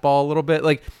his fastball a little bit.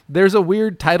 Like, there's a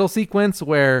weird title sequence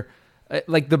where,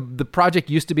 like, the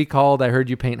project used to be called I Heard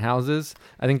You Paint Houses,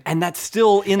 I think. And that's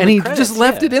still in the credits. And he just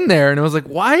left it in there, and it was like,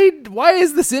 why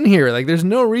is this in here? Like, there's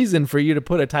no reason for you to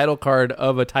put a title card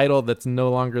of a title that's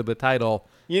no longer the title.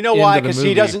 You know why? Because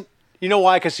he doesn't. You know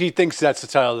why? Because he thinks that's the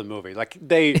title of the movie. Like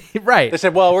they, right? They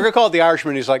said, "Well, we're gonna call it The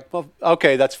Irishman." He's like, "Well,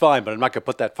 okay, that's fine, but I'm not gonna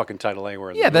put that fucking title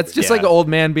anywhere." Yeah, that's just like an old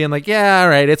man being like, "Yeah, all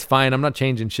right, it's fine. I'm not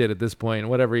changing shit at this point.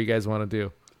 Whatever you guys want to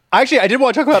do." Actually, I did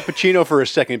want to talk about Pacino for a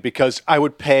second because I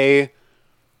would pay.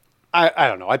 I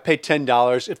don't know. I'd pay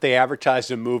 $10 if they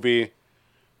advertised a movie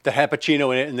that had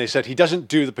Pacino in it, and they said he doesn't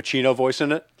do the Pacino voice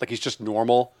in it. Like he's just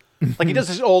normal. Like he does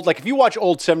this old. Like if you watch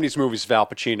old '70s movies of Al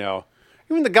Pacino.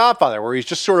 Even The Godfather, where he's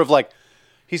just sort of like,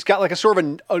 he's got like a sort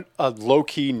of a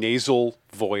low-key nasal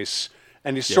voice,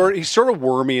 and he's sort of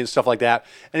wormy and stuff like that.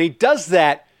 And he does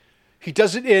that. He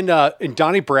does it in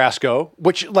Donnie Brasco,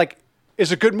 which like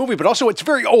is a good movie, but also it's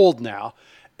very old now.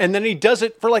 And then he does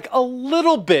it for like a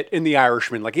little bit in The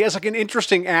Irishman. Like he has like an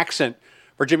interesting accent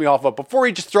for Jimmy Hoffa before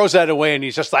he just throws that away, and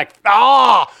he's just like,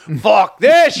 fuck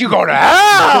this, you go to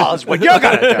hell. That's what you're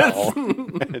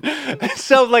gonna do.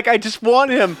 So like, I just want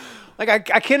him.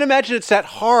 Like, I can't imagine it's that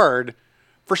hard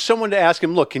for someone to ask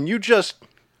him, look, can you just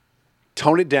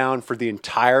tone it down for the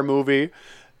entire movie?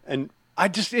 And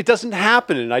it doesn't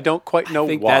happen, and I don't quite know why. I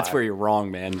think that's where you're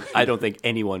wrong, man. I don't think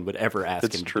anyone would ever ask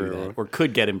him to do that, or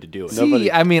could get him to do it.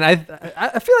 See, I mean, I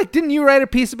feel like, didn't you write a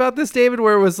piece about this, David,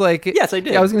 where it was like... Yes, I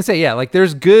did. Yeah, I was going to say, yeah, like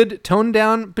there's good toned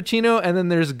down Pacino, and then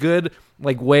there's good,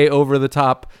 like way over the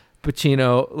top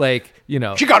Pacino, like, you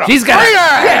know, she's got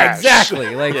yeah,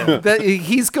 exactly, like that,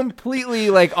 he's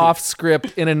completely like off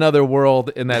script in another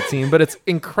world in that scene, but it's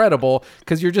incredible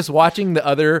because you're just watching the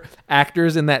other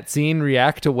actors in that scene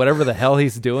react to whatever the hell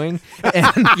he's doing,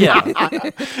 and Yeah.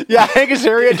 Hank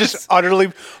Azaria just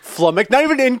utterly flummoxed, not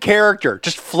even in character,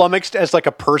 just flummoxed as like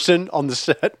a person on the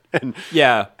set, and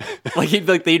Yeah,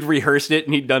 they'd rehearsed it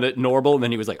and he'd done it normal, and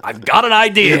then he was like, "I've got an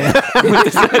idea."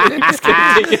 Just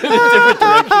take it in a different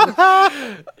direction.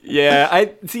 Yeah, I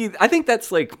think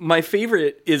that's like my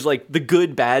favorite is like the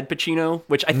good bad Pacino,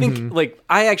 which I think like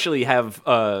I actually have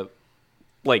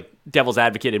like Devil's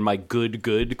Advocate in my good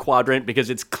quadrant because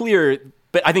it's clear.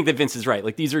 But I think that Vince is right.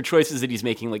 Like these are choices that he's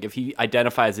making. Like if he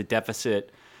identifies a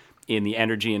deficit in the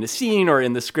energy in the scene or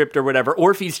in the script or whatever,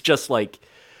 or if he's just like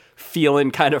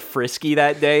feeling kind of frisky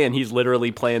that day and he's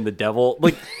literally playing the devil.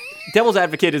 Like Devil's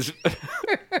Advocate is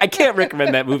I can't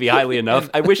recommend that movie highly enough.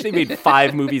 I wish they made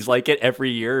 5 movies like it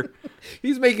every year.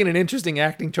 he's making an interesting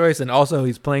acting choice, and also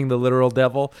he's playing the literal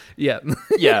devil. Yeah.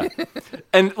 Yeah.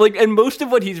 And most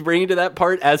of what he's bringing to that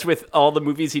part, as with all the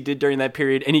movies he did during that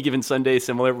period, Any Given Sunday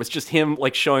similar, was just him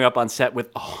like showing up on set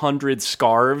with 100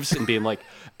 scarves and being like,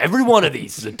 every one of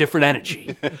these is a different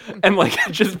energy. And like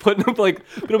just putting them like,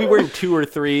 he'll be wearing 2 or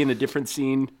 3 in a different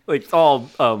scene. Like it's all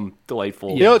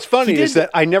delightful. You know what's funny is that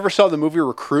I never saw the movie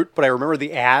Recruit, but I remember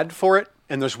the ad for it.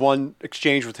 And there's one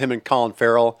exchange with him and Colin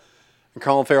Farrell. And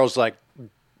Colin Farrell's like,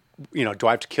 you know, do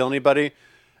I have to kill anybody?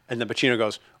 And then Pacino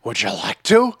goes, would you like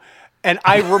to? And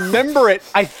I remember it.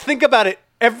 I think about it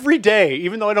every day,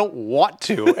 even though I don't want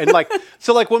to. And like,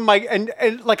 so like when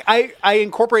and like I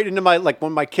incorporate into my, like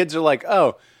when my kids are like,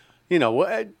 oh, do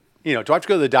I have to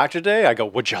go to the doctor today? I go,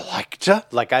 would you like to?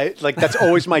 Like that's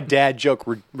always my dad joke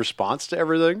response to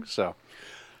everything. So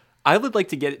I would like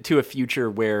to get to a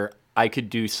future where I could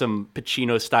do some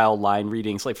Pacino-style line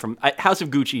readings, like from House of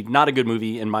Gucci, not a good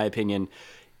movie in my opinion.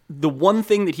 The one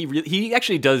thing that he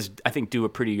actually does, I think, do a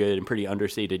pretty good and pretty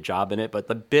understated job in it, but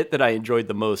the bit that I enjoyed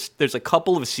the most, there's a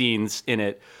couple of scenes in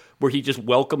it where he just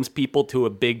welcomes people to a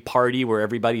big party where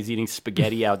everybody's eating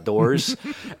spaghetti outdoors.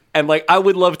 And like, I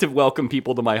would love to welcome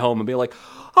people to my home and be like,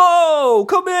 oh,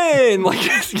 come in.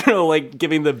 Like, like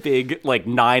giving the big, like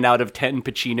 9 out of 10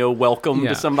 Pacino welcome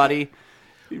to somebody.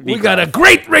 We got a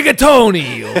great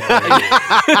rigatoni.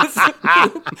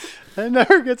 It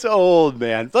never gets old,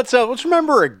 man. Let's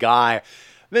remember a guy.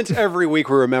 Vince, every week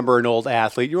we remember an old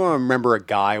athlete. You want to remember a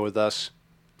guy with us?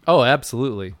 Oh,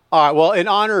 absolutely. All right, well, in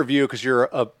honor of you, because you're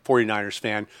a 49ers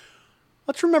fan,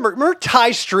 let's remember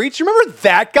Ty Streets? You remember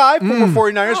that guy, former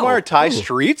 49ers winner, Ty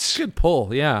Streets? Good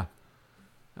pull, yeah.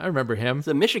 I remember him. He's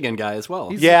a Michigan guy as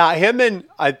well. Yeah, him and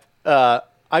I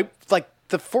like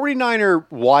the 49er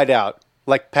wideout,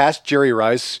 like past Jerry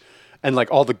Rice and like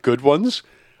all the good ones,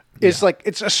 is like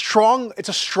it's a strong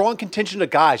contingent of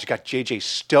guys. You got J.J.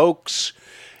 Stokes.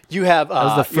 You have that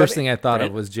was the first thing I thought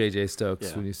of was J.J.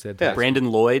 Stokes when you said that.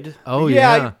 Brandon Lloyd. Oh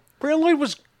yeah. Brandon Lloyd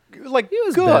was like he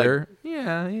was good. Better.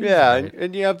 Yeah. Right.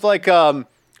 And you have like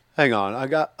hang on,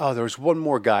 there was one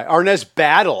more guy, Arnez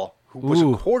Battle, who was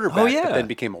a quarterback, but then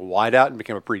became a wideout and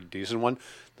became a pretty decent one.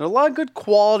 There are a lot of good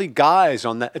quality guys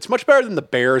on that. It's much better than the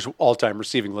Bears all-time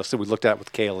receiving list that we looked at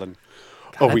with Kalen.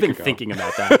 I've been thinking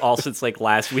about that all since like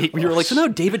last week. We were like, so no,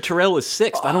 David Terrell is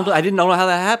 6th. I didn't know how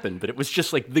that happened, but it was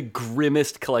just like the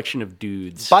grimmest collection of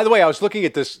dudes. By the way, I was looking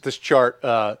at this chart,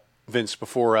 Vince,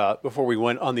 before we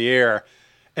went on the air,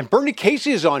 and Bernie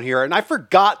Casey is on here, and I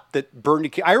forgot that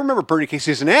I remember Bernie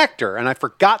Casey as an actor, and I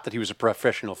forgot that he was a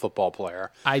professional football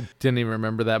player. I didn't even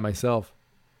remember that myself.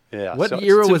 Yeah. What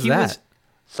era was that?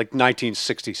 It's like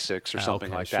 1966 or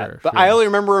something like that. Sure, but I only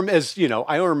remember him as,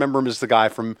 the guy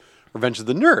from Revenge of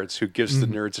the Nerds who gives the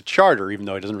nerds a charter, even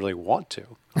though he doesn't really want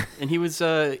to. And he was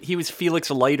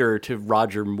Felix Leiter to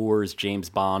Roger Moore's James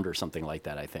Bond or something like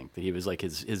that. I think that he was like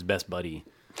his best buddy.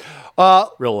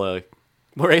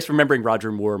 Whereas remembering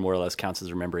Roger Moore more or less counts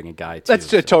as remembering a guy too.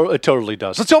 It totally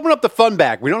does. Let's open up the fun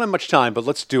bag. We don't have much time, but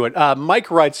let's do it.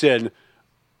 Mike writes in,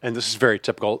 and this is very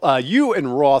typical. You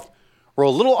and Roth were a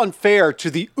little unfair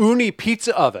to the Uni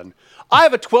pizza oven. I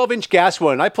have a 12-inch gas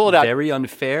one, and I pull it out. Very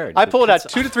unfair. I pull it out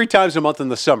 2 to 3 times a month in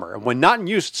the summer, and when not in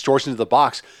use, it stores into the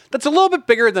box. That's a little bit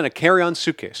bigger than a carry-on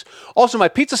suitcase. Also, my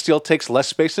pizza steel takes less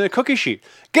space than a cookie sheet.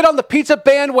 Get on the pizza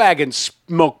bandwagon,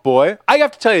 smoke boy. I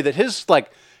have to tell you that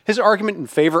his argument in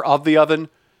favor of the oven,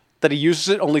 that he uses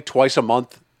it only twice a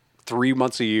month, 3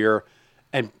 months a year,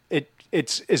 and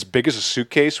it's as big as a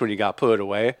suitcase when you got put it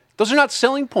away. Those are not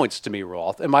selling points to me,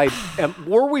 Rolf.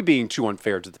 Were we being too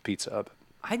unfair to the pizza oven?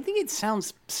 I think it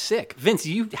sounds sick. Vince,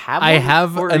 you have one? I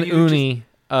have an uni,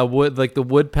 wood, like the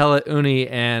wood pellet uni,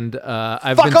 and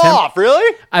I've Fuck off,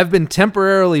 really? I've been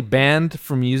temporarily banned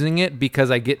from using it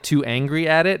because I get too angry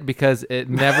at it because it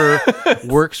never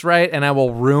works right, and I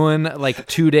will ruin like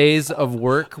 2 days of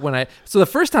work So the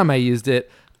first time I used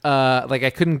it, like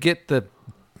I couldn't get the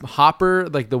hopper,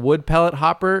 like the wood pellet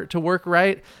hopper, to work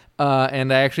right.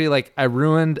 And I actually I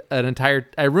ruined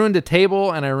a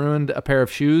table and I ruined a pair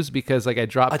of shoes because I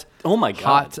dropped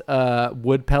hot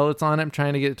wood pellets on it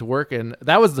trying to get it to work, and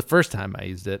that was the first time I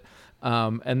used it.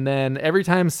 And then every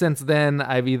time since then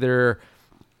I've either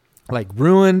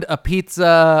ruined a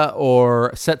pizza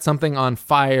or set something on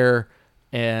fire,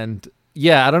 and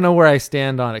yeah, I don't know where I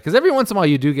stand on it because every once in a while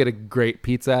you do get a great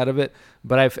pizza out of it,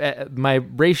 but my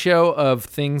ratio of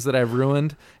things that I've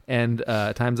ruined and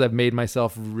times I've made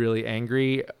myself really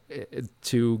angry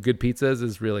to good pizzas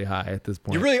is really high at this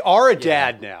point. You really are a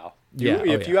dad now.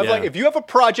 If you have a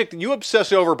project that you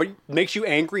obsess over but makes you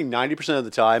angry 90% of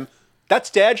the time, that's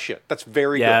dad shit. That's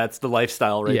very good. Yeah, it's the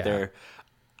lifestyle right there.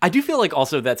 I do feel like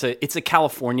also it's a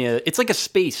California, it's like a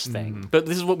space thing. But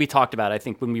this is what we talked about, I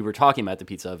think, when we were talking about the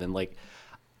pizza oven.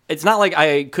 It's not like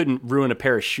I couldn't ruin a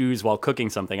pair of shoes while cooking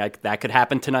something. That could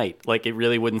happen tonight. It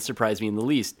really wouldn't surprise me in the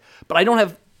least. But I don't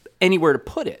have anywhere to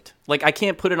put it. I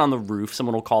can't put it on the roof.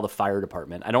 Someone will call the fire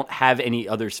department. I don't have any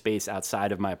other space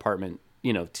outside of my apartment,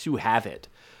 to have it.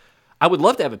 I would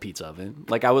love to have a pizza oven.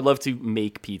 I would love to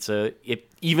make pizza,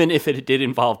 even if it did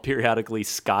involve periodically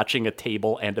scotching a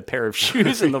table and a pair of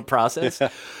shoes in the process.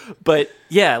 But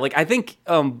yeah, I think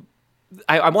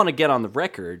I want to get on the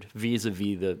record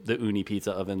vis-a-vis the Uni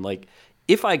pizza oven.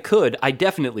 If I could, I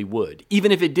definitely would,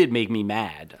 even if it did make me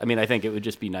mad. I mean, I think it would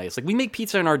just be nice. We make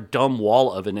pizza in our dumb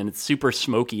wall oven, and it's super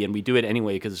smoky, and we do it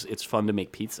anyway because it's fun to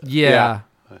make pizza. Yeah.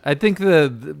 I think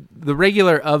the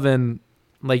regular oven,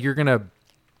 you're going to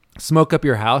smoke up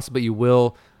your house, but you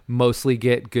will mostly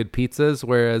get good pizzas,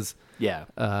 whereas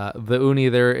the Uni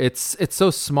there, it's so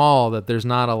small that there's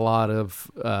not a lot of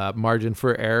margin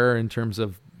for error in terms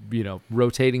of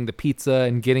rotating the pizza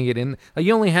and getting it in.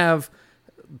 You only have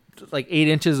 8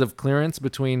 inches of clearance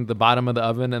between the bottom of the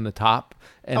oven and the top.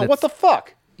 And what the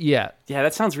fuck? Yeah,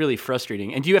 that sounds really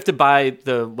frustrating. And do you have to buy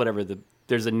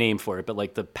there's a name for it,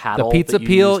 but the paddle, the pizza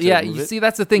peel. Yeah, you see,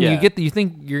 that's the thing. Yeah. You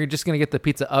think you're just gonna get the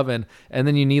pizza oven, and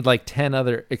then you need 10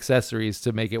 other accessories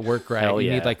to make it work right. Hell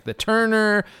you need the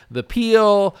turner, the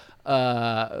peel,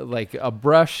 a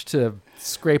brush to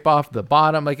scrape off the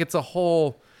bottom. It's a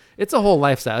whole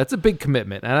lifestyle. It's a big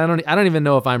commitment, and I don't even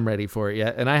know if I'm ready for it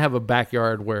yet. And I have a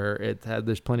backyard where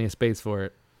there's plenty of space for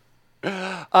it.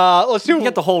 Let's do. You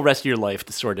get the whole rest of your life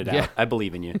to sort it out. I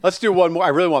believe in you. Let's do one more. I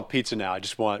really want pizza now. I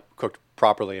just want it cooked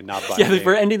properly and not by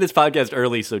we're ending this podcast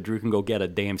early so Drew can go get a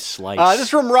damn slice. This is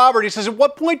from Robert. He says, at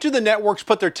what point do the networks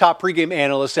put their top pregame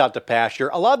analysts out to pasture?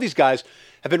 A lot of these guys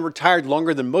have been retired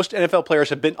longer than most NFL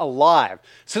players have been alive.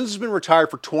 Since has been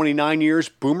retired for 29 years,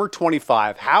 Boomer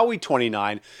 25, Howie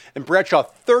 29, and Bradshaw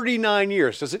 39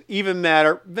 years. Does it even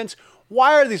matter? Vince,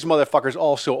 why are these motherfuckers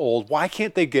all so old? Why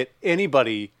can't they get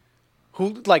anybody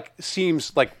who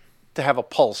seems to have a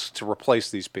pulse to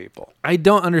replace these people? I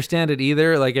don't understand it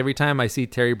either. Every time I see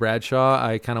Terry Bradshaw,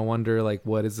 I kind of wonder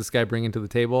what is this guy bringing to the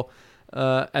table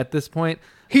at this point.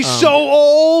 He's so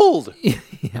old.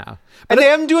 Yeah. And they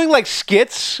have him doing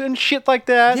skits and shit like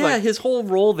that. Yeah, his whole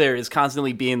role there is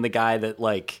constantly being the guy that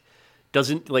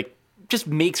doesn't just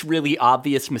makes really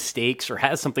obvious mistakes or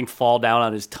has something fall down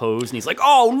on his toes and he's like,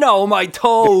 "Oh no, my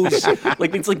toes."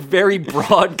 It's very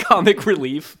broad comic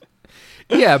relief.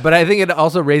 Yeah, but I think it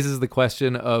also raises the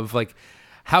question of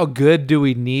how good do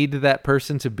we need that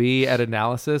person to be at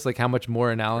analysis? How much more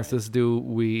analysis do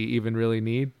we even really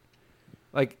need?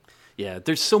 Yeah,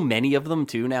 there's so many of them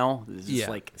too now. There's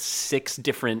just 6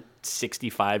 different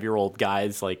 65-year-old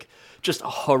guys just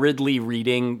hurriedly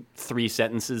reading 3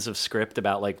 sentences of script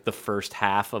about the first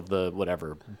half of the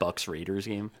whatever Bucks Raiders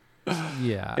game.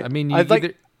 Yeah, I mean, I feel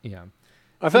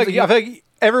like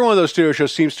every one of those studio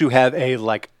shows seems to have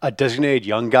a designated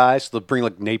young guy. So they'll bring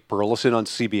Nate Burleson on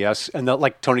CBS, and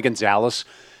Tony Gonzalez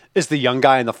is the young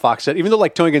guy in the Fox set, even though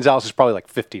Tony Gonzalez is probably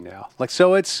 50 now.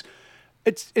 So it's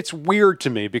weird to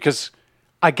me because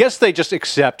I guess they just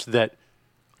accept that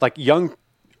younger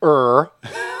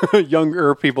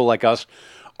people like us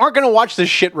aren't going to watch this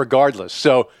shit regardless.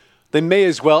 So they may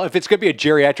as well, if it's going to be a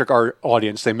geriatric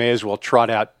audience, they may as well trot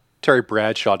out Terry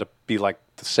Bradshaw to be the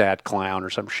sad clown or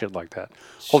some shit like that,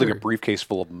 holding a briefcase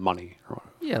full of money.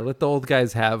 Yeah, let the old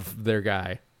guys have their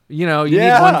guy. You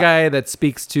need one guy that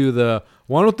speaks to the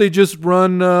why don't they just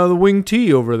run the wing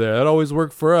T over there? That always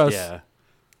worked for us. Yeah.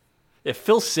 If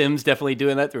Phil Simms definitely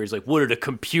doing that, where he's like, what, did a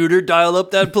computer dial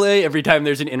up that play every time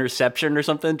there's an interception or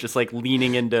something? Just like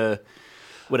leaning into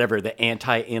whatever, the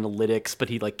anti-analytics, but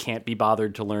he like can't be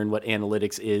bothered to learn what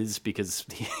analytics is because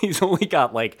he's only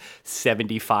got like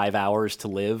 75 hours to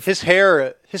live. His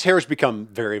hair has become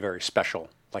very, very special.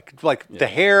 Like the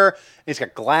hair, and he's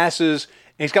got glasses,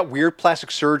 and he's got weird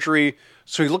plastic surgery.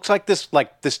 So he looks like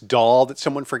this doll that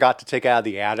someone forgot to take out of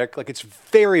the attic. Like, it's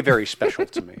very, very special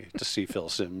to me to see Phil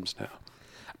Simms now.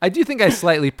 I do think I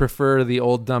slightly prefer the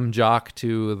old dumb jock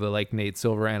to the like Nate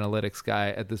Silver analytics guy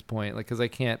at this point, like because I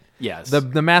can't. Yes.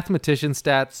 The mathematician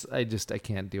stats, I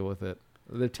can't deal with it.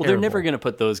 They're terrible. Well, they're never going to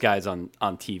put those guys on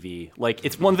TV. Like,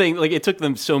 it's one thing. Like, it took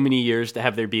them so many years to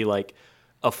have there be like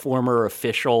a former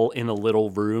official in a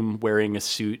little room wearing a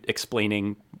suit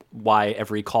explaining why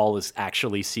every call is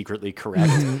actually secretly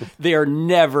correct. They are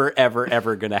never, ever,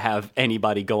 ever going to have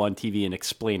anybody go on TV and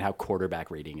explain how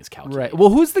quarterback rating is calculated. Right. Well,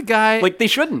 who's the guy? Like, they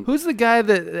shouldn't. Who's the guy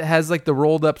that has like the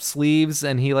rolled up sleeves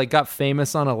and he like got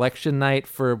famous on election night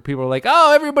for people like,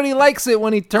 oh, everybody likes it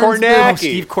when he turns Kornacki.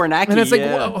 Steve Kornacki. And it's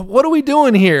like, what are we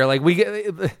doing here? Like we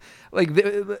get. Like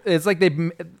it's like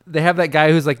they have that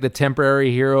guy who's like the temporary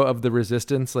hero of the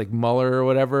resistance, like Mueller or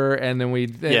whatever, and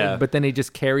then but then he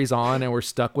just carries on, and we're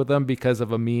stuck with him because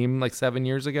of a meme like 7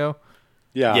 years ago.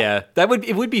 Yeah.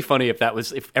 It would be funny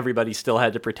if everybody still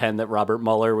had to pretend that Robert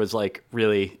Mueller was like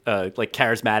really like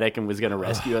charismatic and was going to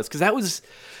rescue us, because that was.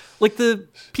 Like, the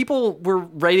people were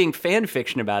writing fan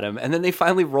fiction about him, and then they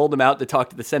finally rolled him out to talk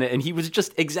to the Senate, and he was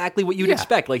just exactly what you'd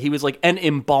expect. Like, he was like an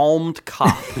embalmed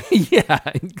cop. Yeah.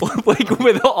 Like,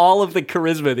 with all of the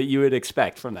charisma that you would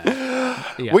expect from that.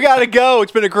 Yeah. We got to go.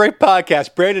 It's been a great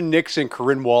podcast. Brandon Nixon,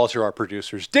 Corinne Walls are our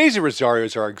producers. Daisy Rosario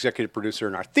is our executive producer,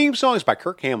 and our theme song is by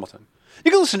Kirk Hamilton.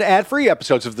 You can listen to ad-free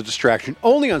episodes of The Distraction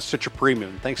only on Stitcher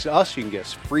Premium. Thanks to us, you can get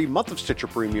a free month of Stitcher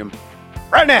Premium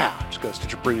right now. Just go to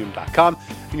StitcherPremium.com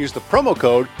and use the promo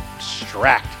code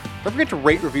DISTRACT. Don't forget to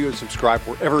rate, review, and subscribe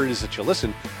wherever it is that you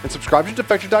listen. And subscribe to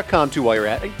Defector.com too while you're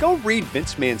at it. And go read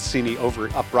Vince Mancini over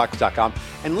at UpRocks.com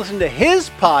and listen to his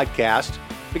podcast,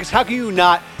 because how can you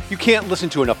not? You can't listen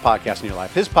to enough podcasts in your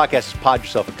life. His podcast is Pod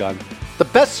Yourself a Gun. The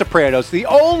best Sopranos, the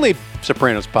only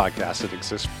Sopranos podcast that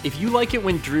exists. If you like it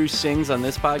when Drew sings on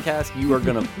this podcast, you are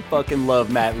going to fucking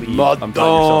love Matt Lee on Pod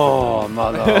Yourself a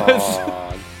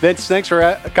Gun. Vince, thanks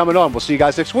for coming on. We'll see you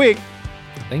guys next week.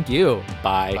 Thank you.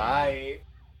 Bye. Bye.